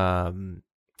even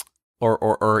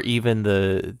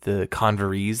the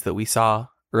Converies that we saw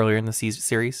earlier in the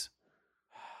series?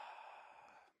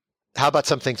 How about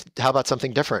something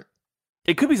different?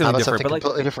 It could be something different, but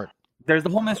completely different. There's the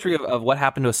whole mystery of what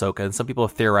happened to Ahsoka, and some people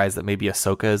have theorized that maybe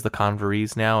Ahsoka is the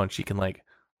Converies now, and she can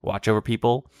watch over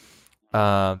people.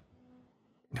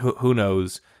 Who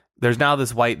knows? There's now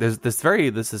this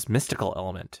this mystical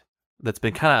element that's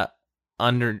been kind of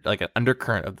under an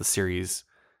undercurrent of the series,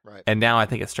 right? And now I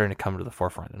think it's starting to come to the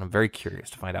forefront, and I'm very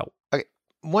curious to find out. Okay,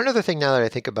 one other thing now that I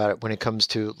think about it, when it comes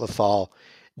to Lothal,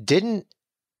 didn't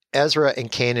Ezra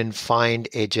and Kanan find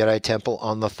a Jedi temple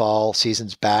on Lothal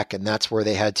seasons back, and that's where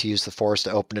they had to use the Force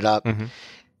to open it up? Mm-hmm.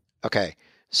 Okay,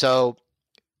 so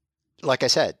like I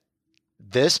said,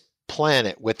 this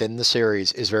planet within the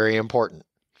series is very important.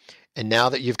 And now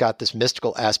that you've got this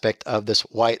mystical aspect of this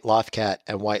white Loth cat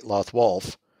and white Loth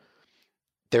wolf,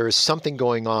 there is something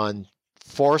going on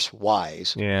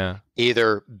Force-wise. Yeah.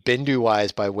 Either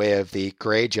Bendu-wise by way of the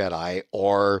gray Jedi,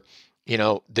 or,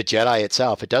 the Jedi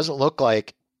itself. It doesn't look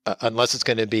like, unless it's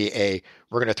going to be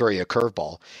we're going to throw you a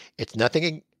curveball. It's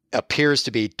nothing appears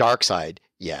to be dark side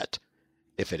yet,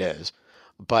 if it is.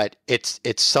 But it's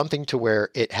something to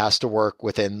where it has to work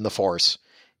within the Force.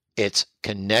 It's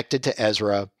connected to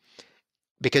Ezra,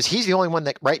 because he's the only one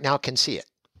that right now can see it.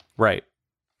 Right.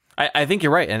 I think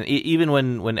you're right. And even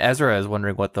when Ezra is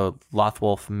wondering what the Loth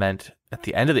Wolf meant at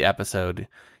the end of the episode,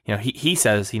 he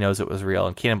says he knows it was real,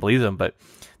 and Kanan believes him. But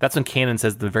that's when Kanan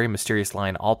says the very mysterious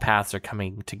line, "All paths are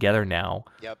coming together now."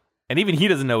 Yep. And even he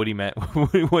doesn't know what he meant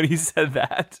when he said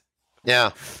that.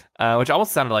 Yeah. Which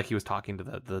almost sounded like he was talking to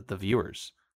the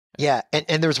viewers. Yeah.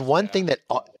 And there's one thing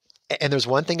there's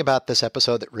one thing about this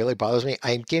episode that really bothers me.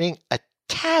 I'm getting a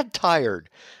tad tired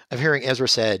of hearing Ezra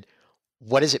said,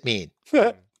 "What does it mean?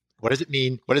 What does it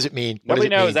mean? What does it mean?" Nobody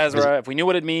knows, Ezra. If we knew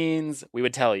what it means, we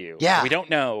would tell you. Yeah. We don't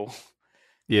know.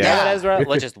 Yeah. You know what, Ezra?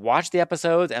 Let's just watch the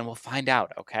episodes and we'll find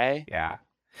out, okay? Yeah.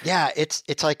 Yeah,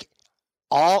 it's like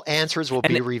all answers will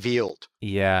be revealed.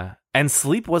 Yeah. And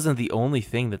sleep wasn't the only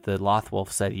thing that the Loth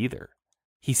Wolf said either.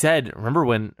 He said, remember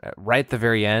when, right at the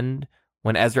very end,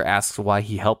 when Ezra asks why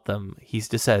he helped them, he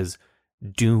just says,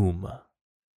 "Doom."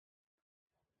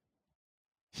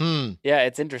 Yeah,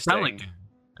 it's interesting. Sound like Doom,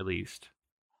 at least.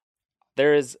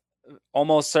 There is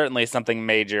almost certainly something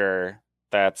major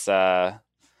that's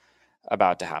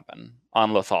about to happen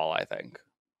on Lothal, I think.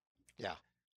 Yeah.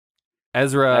 It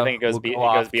think it goes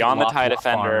beyond the TIE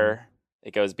Defender. Farm.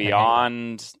 It goes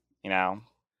beyond,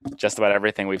 just about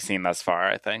everything we've seen thus far,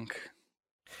 I think.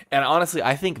 And honestly,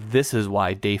 I think this is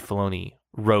why Dave Filoni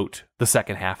wrote the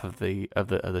second half of the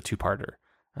two-parter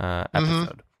episode.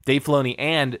 Mm-hmm. Dave Filoni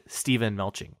and Stephen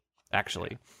Melching,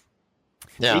 actually.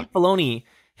 Yeah. Dave Filoni,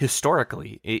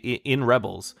 historically, in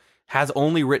Rebels, has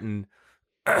only written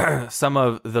some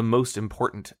of the most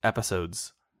important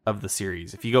episodes of the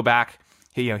series. If you go back,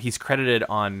 he's credited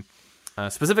on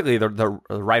specifically the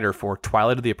writer for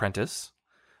Twilight of the Apprentice,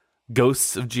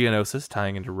 Ghosts of Geonosis,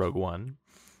 tying into Rogue One,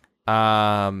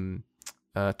 Trials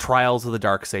of the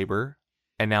Darksaber,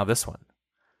 and now this one.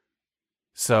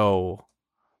 So,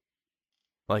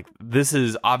 this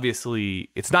is obviously,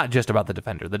 it's not just about the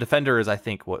Defender. The Defender is, I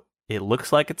think, what it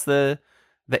looks like it's the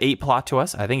A plot to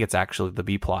us. I think it's actually the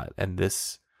B plot, and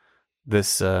this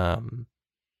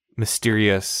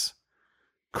mysterious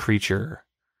creature,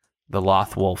 the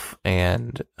Loth Wolf,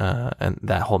 and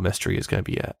that whole mystery is going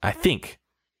to be I think,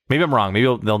 maybe I'm wrong. Maybe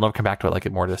they'll never come back to it like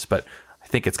Immortus, but I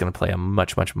think it's going to play a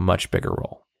much, much, much bigger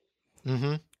role.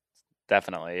 Mm-hmm.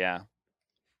 Definitely, yeah.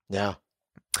 Yeah.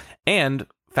 And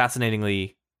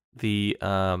fascinatingly, the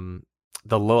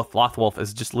Loth Wolf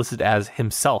is just listed as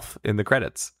himself in the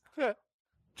credits,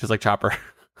 just like Chopper,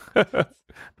 the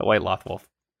white Loth Wolf.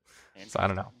 So I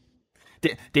don't know.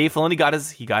 Dave Filoni got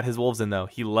his wolves in though.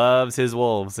 He loves his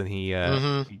wolves, and he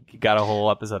got a whole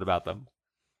episode about them.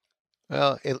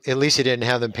 Well, at least he didn't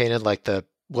have them painted like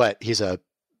he's a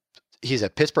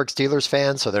Pittsburgh Steelers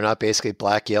fan, so they're not basically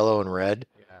black, yellow, and red,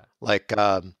 like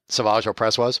Savage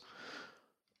Opress was.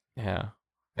 Yeah,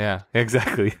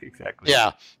 exactly.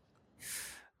 Yeah.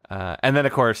 And then,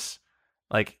 of course,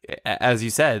 like as you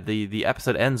said, the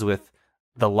episode ends with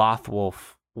the Loth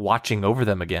Wolf watching over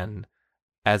them again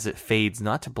as it fades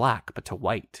not to black but to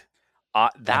white.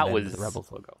 That was the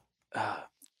Rebels logo.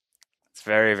 It's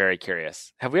very, very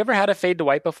curious. Have we ever had a fade to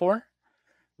white before?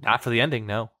 Not for the ending,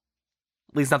 no.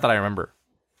 At least not that I remember.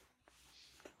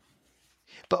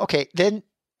 But okay, then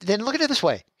look at it this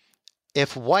way.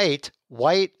 If white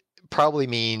probably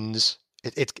means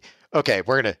it's okay.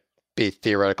 We're gonna be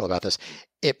theoretical about this.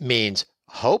 It means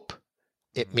hope.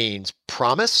 It means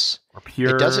promise. Or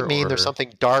pure. It doesn't mean there's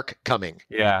something dark coming.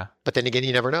 Yeah. But then again,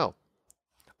 you never know.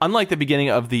 Unlike the beginning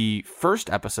of the first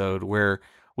episode where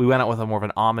we went out with a more of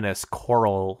an ominous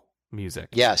choral music.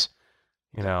 Yes.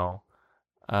 You know,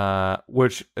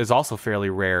 which is also fairly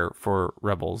rare for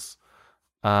Rebels.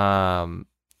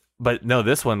 But no,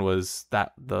 this one was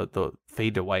that the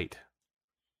fade to white.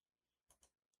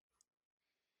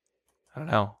 I don't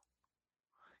know.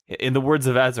 In the words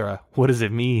of Ezra, what does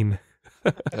it mean?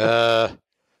 Not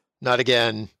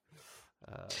again.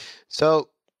 So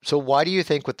why do you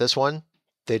think with this one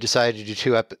they decided to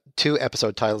do two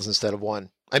episode titles instead of one?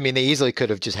 I mean, they easily could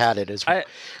have just had it as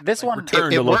this one.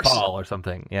 Return to Lothal or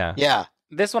something. Yeah. Yeah.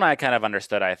 This one I kind of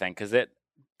understood. I think because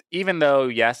even though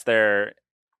yes, they're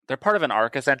part of an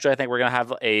arc essentially. I think we're gonna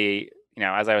have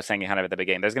as I was saying kind of at the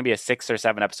beginning, there's gonna be a 6 or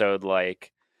 7 episode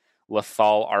like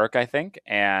Lothal arc, I think,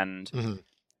 and. Mm-hmm.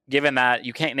 Given that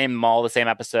you can't name them all the same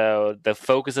episode, the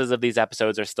focuses of these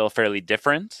episodes are still fairly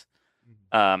different.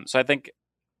 So I think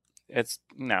it's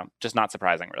just not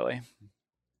surprising, really.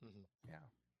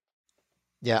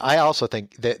 Yeah, I also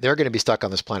think that they're going to be stuck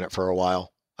on this planet for a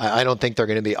while. I don't think they're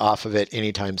going to be off of it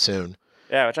anytime soon.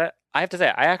 Yeah, which I have to say,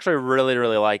 I actually really,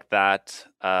 really like that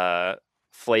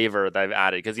flavor that I've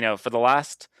added because for the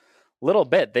last little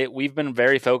bit, we've been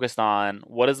very focused on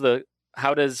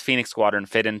how does Phoenix Squadron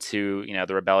fit into,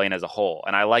 the rebellion as a whole?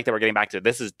 And I like that we're getting back to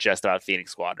this is just about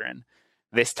Phoenix Squadron.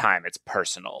 This time it's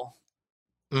personal.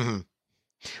 Mm-hmm.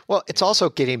 Well, it's also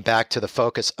getting back to the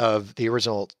focus of the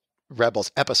original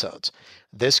Rebels episodes.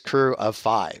 This crew of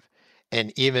 5,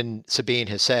 and even Sabine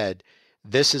has said,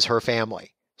 this is her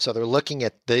family. So they're looking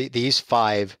at these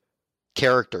 5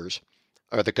 characters,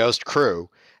 or the Ghost crew,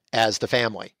 as the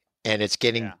family. And it's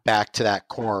getting back to that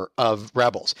core of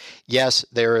Rebels. Yes,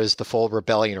 there is the full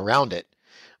rebellion around it,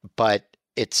 but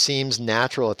it seems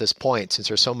natural at this point, since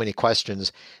there's so many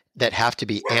questions that have to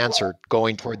be answered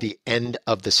going toward the end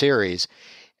of the series.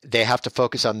 They have to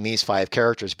focus on these 5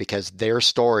 characters because their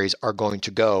stories are going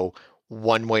to go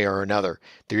one way or another.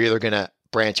 They're either going to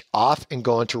branch off and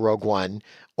go into Rogue One,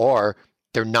 or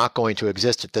they're not going to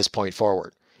exist at this point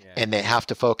forward. Yeah. And they have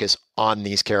to focus on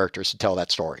these characters to tell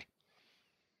that story.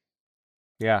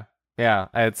 Yeah. I don't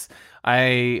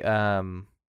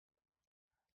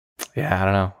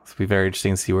know. It'll be very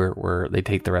interesting to see where they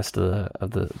take the rest of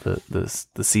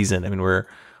the season. I mean, we're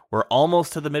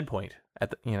almost to the midpoint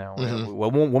at the mm-hmm.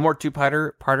 one more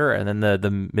 2-parter and then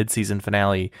the mid-season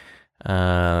finale,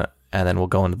 and then we'll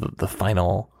go into the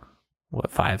final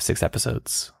 5-6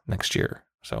 episodes next year.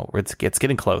 So it's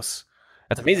getting close.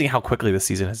 It's amazing how quickly this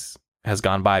season has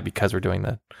gone by because we're doing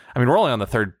we're only on the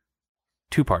third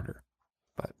 2-parter.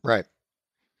 Right.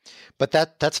 But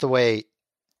that's the way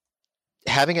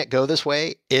having it go this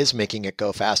way is making it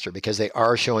go faster because they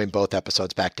are showing both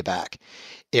episodes back to back.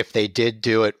 If they did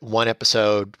do it one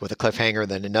episode with a cliffhanger,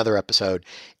 then another episode,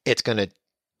 it's going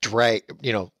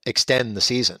to extend the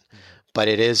season, but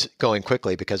it is going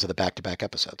quickly because of the back to back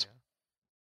episodes.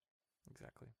 Yeah.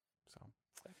 Exactly. So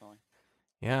definitely.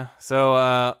 Yeah.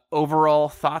 So, overall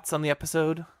thoughts on the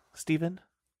episode, Stephen?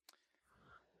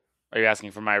 Are you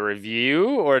asking for my review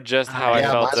or just how I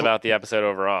felt about the episode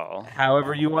overall?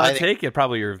 However you want to take it,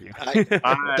 probably your review.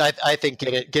 I think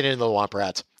get into the Womp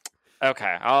Rats.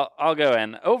 Okay, I'll go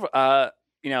in. Over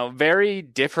very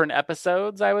different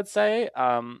episodes, I would say.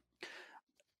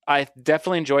 I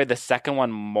definitely enjoyed the second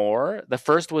one more. The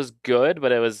first was good,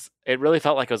 but it really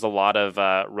felt like it was a lot of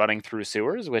running through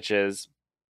sewers, which is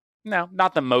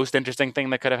not the most interesting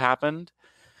thing that could have happened.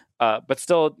 But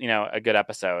still, a good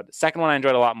episode. Second one I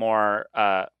enjoyed a lot more.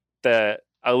 The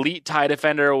Elite TIE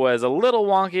Defender was a little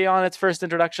wonky on its first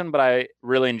introduction, but I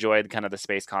really enjoyed kind of the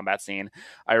space combat scene.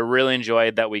 I really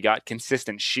enjoyed that we got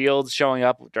consistent shields showing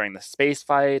up during the space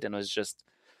fight, and it was just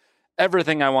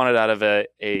everything I wanted out of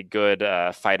a good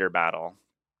fighter battle.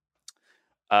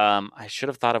 I should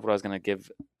have thought of what I was going to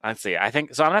give. Let's see. I'm going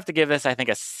to have to give this, a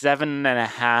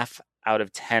 7.5 out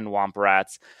of 10 Womp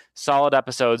Rats. Solid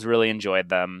episodes, really enjoyed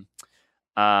them.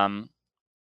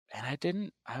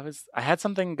 and I had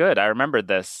something good. I remembered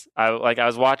this. I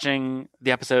was watching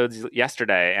the episodes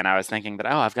yesterday, and I was thinking that,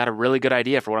 I've got a really good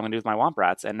idea for what I'm going to do with my Womp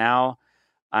Rats, and now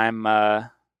I'm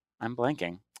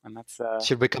blanking, and that's.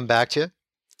 Should we come back to you?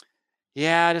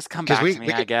 Yeah, just come back to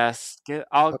me, I guess.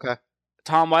 Okay.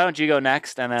 Tom, why don't you go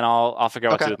next, and then I'll figure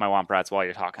out what to do Okay. with my Womp Rats while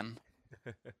you're talking.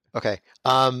 Okay.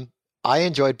 I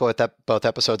enjoyed both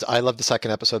episodes. I loved the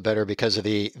second episode better because of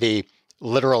the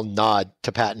literal nod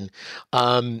to Patton.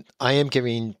 I am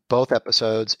giving both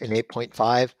episodes an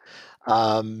 8.5.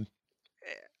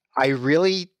 I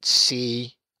really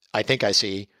I think I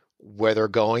see where they're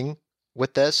going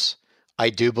with this. I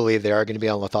do believe they are going to be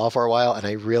on Lothal for a while, and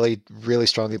I really, really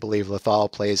strongly believe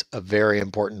Lothal plays a very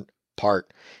important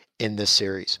part in this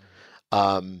series.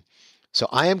 So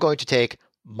I am going to take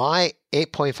my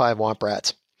 8.5 Womp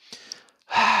Rats.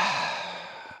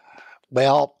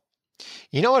 Well,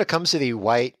 you know when it comes to the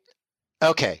white...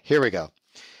 Okay, here we go.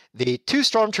 The two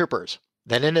stormtroopers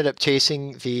that ended up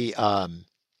chasing the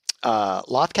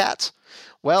Lothcats.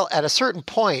 Well, at a certain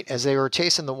point, as they were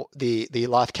chasing the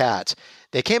Lothcats,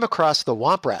 they came across the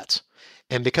Womp Rats.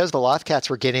 And because the Lothcats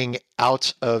were getting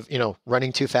out of,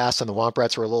 running too fast and the Womp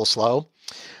Rats were a little slow,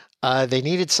 they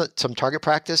needed some target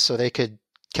practice so they could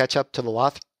catch up to the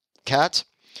Lothcats.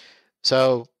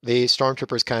 So the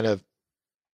stormtroopers kind of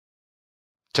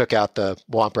took out the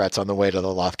Womp Rats on the way to the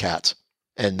Lothcats.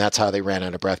 And that's how they ran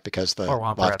out of breath, because the Or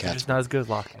Womp Rats are Lothcats. just not as good as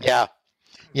Lothcats. Yeah.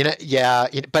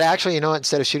 But actually,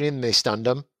 instead of shooting them, they stunned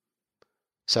them.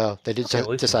 So they did Okay, at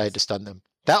least decide nice. to stun them.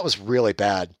 That was really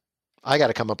bad. I got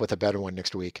to come up with a better one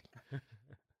next week.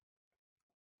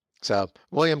 So,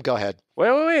 William, go ahead.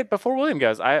 Wait. Before William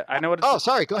goes, I know what. Oh,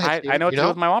 sorry. Go ahead. I know what to do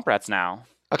with my Womp Rats now.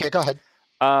 Okay, go ahead.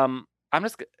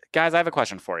 Guys, I have a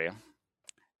question for you.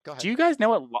 Go ahead. Do you guys know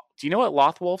what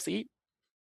Lothwolves eat?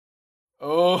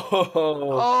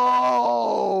 Oh,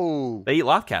 They eat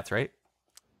Lothcats, right?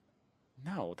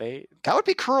 No, that would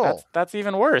be cruel. that's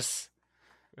even worse.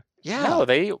 Yeah. No,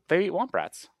 they eat Womp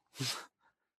Rats.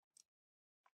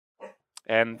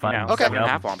 And Fine. Okay. 7.5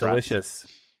 Womp Rats. Delicious.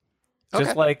 Okay.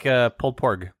 Just like pulled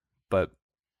pork, but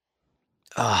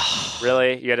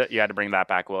Really? You had to bring that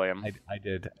back, William. I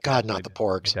did. God, not the I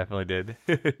porgs. definitely did.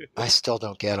 I still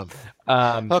don't get them.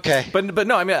 Okay, Okay. but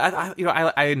no, I mean,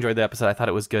 I enjoyed the episode. I thought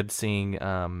it was good seeing. It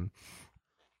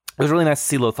was really nice to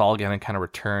see Lothal again and kind of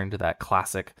return to that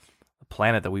classic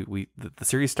planet that the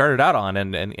series started out on,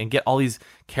 and get all these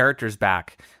characters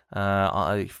back,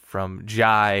 from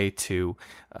Jai to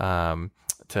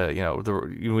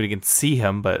we can see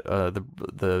him, but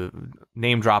the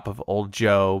name drop of Old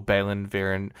Joe, Baron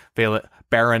Valen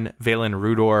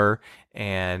Rudor,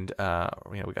 and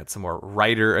we got some more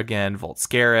Ryder again, Volt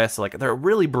Scaris. Like, they're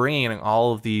really bringing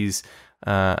all of these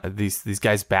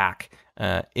guys back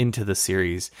into the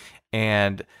series.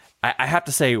 And I have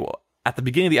to say, at the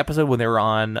beginning of the episode, when they were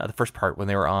on the first part, when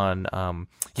they were on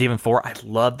Yavin 4, I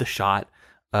loved the shot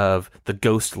of the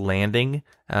ghost landing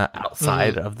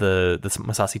outside of the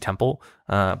Masasi temple,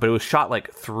 but it was shot like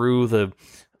through the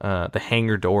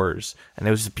hangar doors, and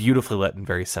it was just beautifully lit and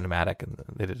very cinematic, and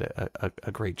they did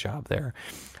a great job there.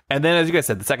 And then, as you guys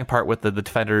said, the second part with the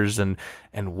defenders and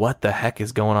what the heck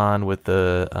is going on with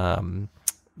the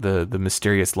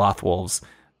mysterious Lothwolves,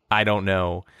 I don't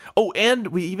know. Oh, and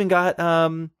we even got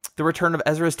the return of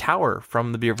Ezra's tower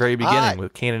from the very beginning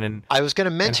with Kanan and I was going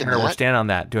to mention and that. we're standing on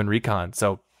that doing recon.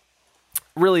 So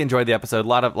really enjoyed the episode. A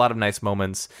lot of nice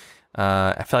moments.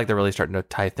 I feel like they're really starting to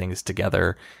tie things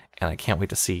together, and I can't wait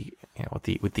to see what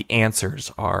the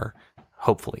answers are.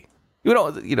 Hopefully,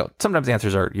 sometimes the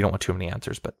answers are, you don't want too many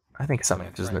answers, but I think some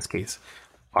answers in this case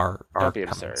are Don't be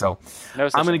coming. absurd. So No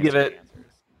such I'm going to thing give as it. good answers.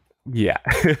 Yeah.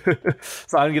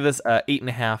 So I'm going to give this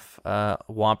 8.5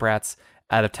 Womp Rats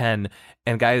out of 10.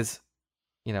 And guys,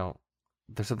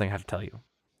 there's something I have to tell you.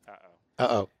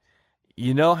 Uh-oh.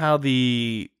 You know how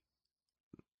the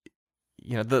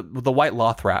white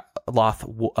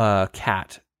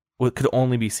cat could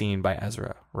only be seen by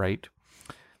Ezra, right?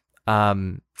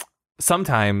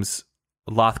 Sometimes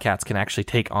Lothcats can actually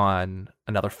take on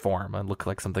another form and look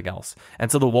like something else.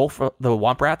 And so the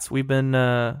Womp Rats we've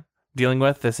been dealing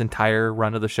with this entire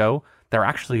run of the show, they're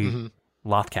actually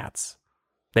Lothcats.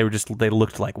 They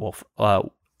looked like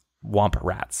Womp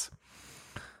Rats.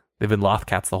 They've been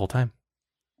Lothcats the whole time.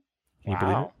 Can you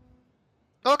believe it?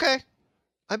 Okay.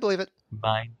 I believe it.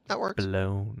 Mind That works.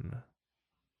 blown.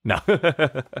 No.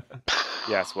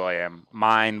 Yes, William.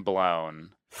 Mind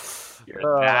blown.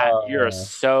 You're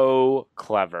so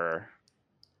clever.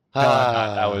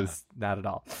 That was not at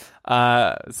all.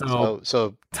 So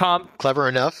So Tom, clever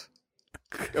enough.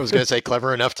 I was going to say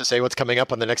clever enough to say what's coming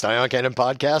up on the next Ion Cannon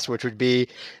podcast, which would be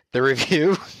the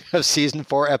review of Season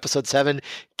 4, Episode 7,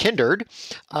 Kindred,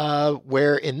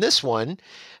 where in this one,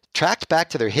 tracked back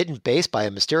to their hidden base by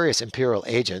a mysterious Imperial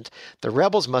agent, the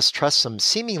rebels must trust some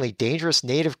seemingly dangerous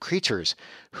native creatures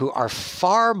who are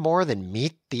far more than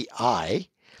meet the eye.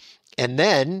 And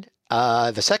then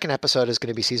the second episode is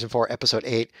going to be Season 4, Episode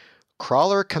 8,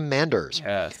 Crawler Commanders.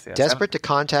 Yes. Desperate to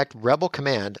contact Rebel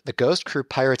Command, the Ghost crew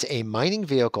pirates a mining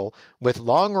vehicle with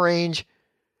long-range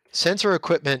sensor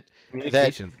equipment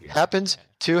that happens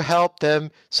to help them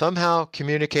somehow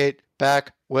communicate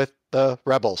back with the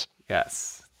rebels.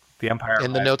 Yes. The Empire.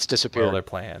 And the notes disappear. Their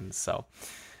plans. So,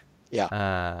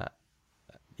 yeah.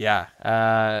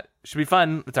 Should be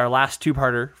fun. It's our last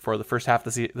two-parter for the first half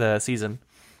of the season.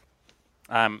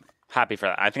 I'm happy for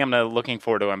that. I think I'm looking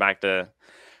forward to going back to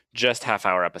just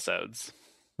half-hour episodes.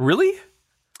 Really?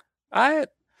 I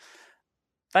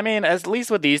mean, at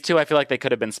least with these two, I feel like they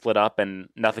could have been split up and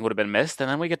nothing would have been missed. And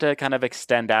then we get to kind of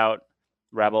extend out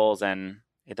Rebels and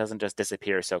it doesn't just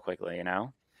disappear so quickly, you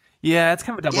know? Yeah, it's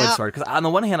kind of a double-edged sword. Because on the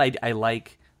one hand, I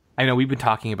know we've been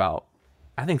talking about,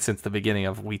 I think since the beginning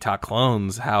of We Talk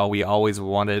Clones, how we always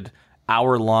wanted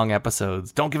hour-long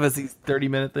episodes. Don't give us these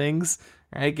 30-minute things,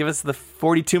 right? Give us the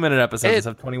 42-minute episodes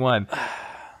of 21.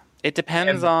 It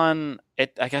depends on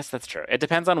it. I guess that's true. It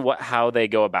depends on how they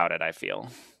go about it. I feel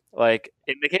like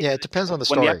it depends on the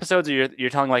story. When the episodes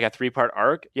you're telling like a 3-part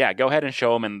arc, go ahead and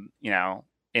show them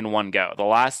in one go. The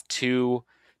last two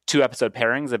episode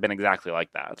pairings have been exactly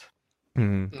like that.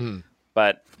 Mm-hmm.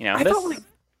 But I felt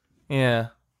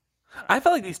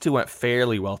like these two went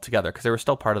fairly well together because they were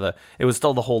still part of it was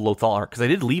still the whole Lothal arc because they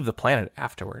did leave the planet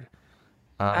afterward.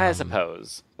 I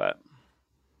suppose,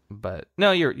 But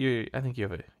no, you're. I think you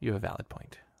have a valid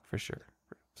point for sure.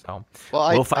 So,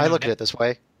 well, I look at it this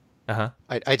way.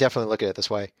 I definitely look at it this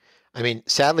way. I mean,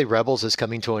 sadly, Rebels is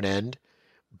coming to an end,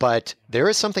 but there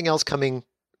is something else coming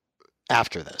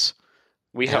after this.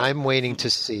 I'm waiting to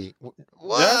see.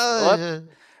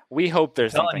 We hope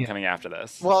there's something coming after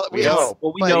this. Well, we hope.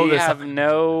 Well, we have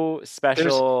no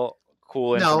special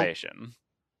cool information.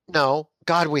 No,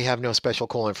 God, we have no special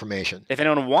cool information. If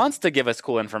anyone wants to give us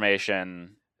cool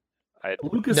information.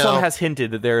 Lucasfilm has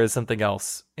hinted that there is something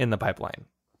else in the pipeline.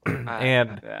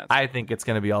 And I think it's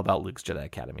going to be all about Luke's Jedi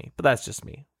Academy. But that's just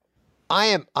me.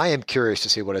 I am curious to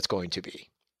see what it's going to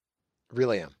be.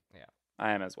 Really am. Yeah,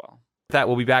 I am as well. With that,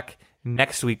 we'll be back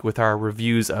next week with our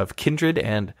reviews of Kindred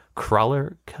and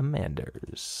Crawler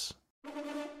Commanders.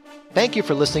 Thank you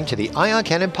for listening to the Ion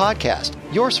Cannon Podcast,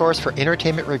 your source for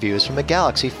entertainment reviews from a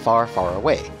galaxy far, far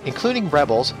away, including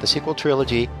Rebels, the sequel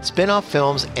trilogy, spin-off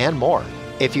films, and more.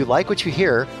 If you like what you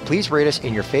hear, please rate us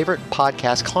in your favorite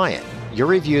podcast client. Your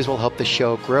reviews will help the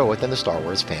show grow within the Star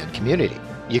Wars fan community.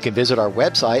 You can visit our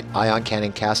website,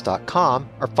 ioncanoncast.com,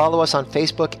 or follow us on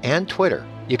Facebook and Twitter.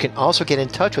 You can also get in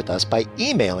touch with us by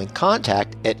emailing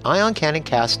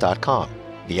contact@ioncanoncast.com.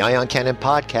 The Ion Cannon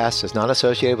Podcast is not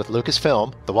associated with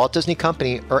Lucasfilm, the Walt Disney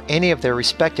Company, or any of their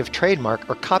respective trademark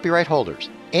or copyright holders.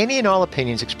 Any and all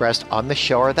opinions expressed on the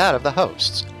show are that of the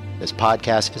hosts. This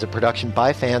podcast is a production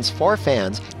by fans for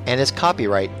fans and is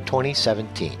copyright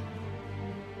 2017.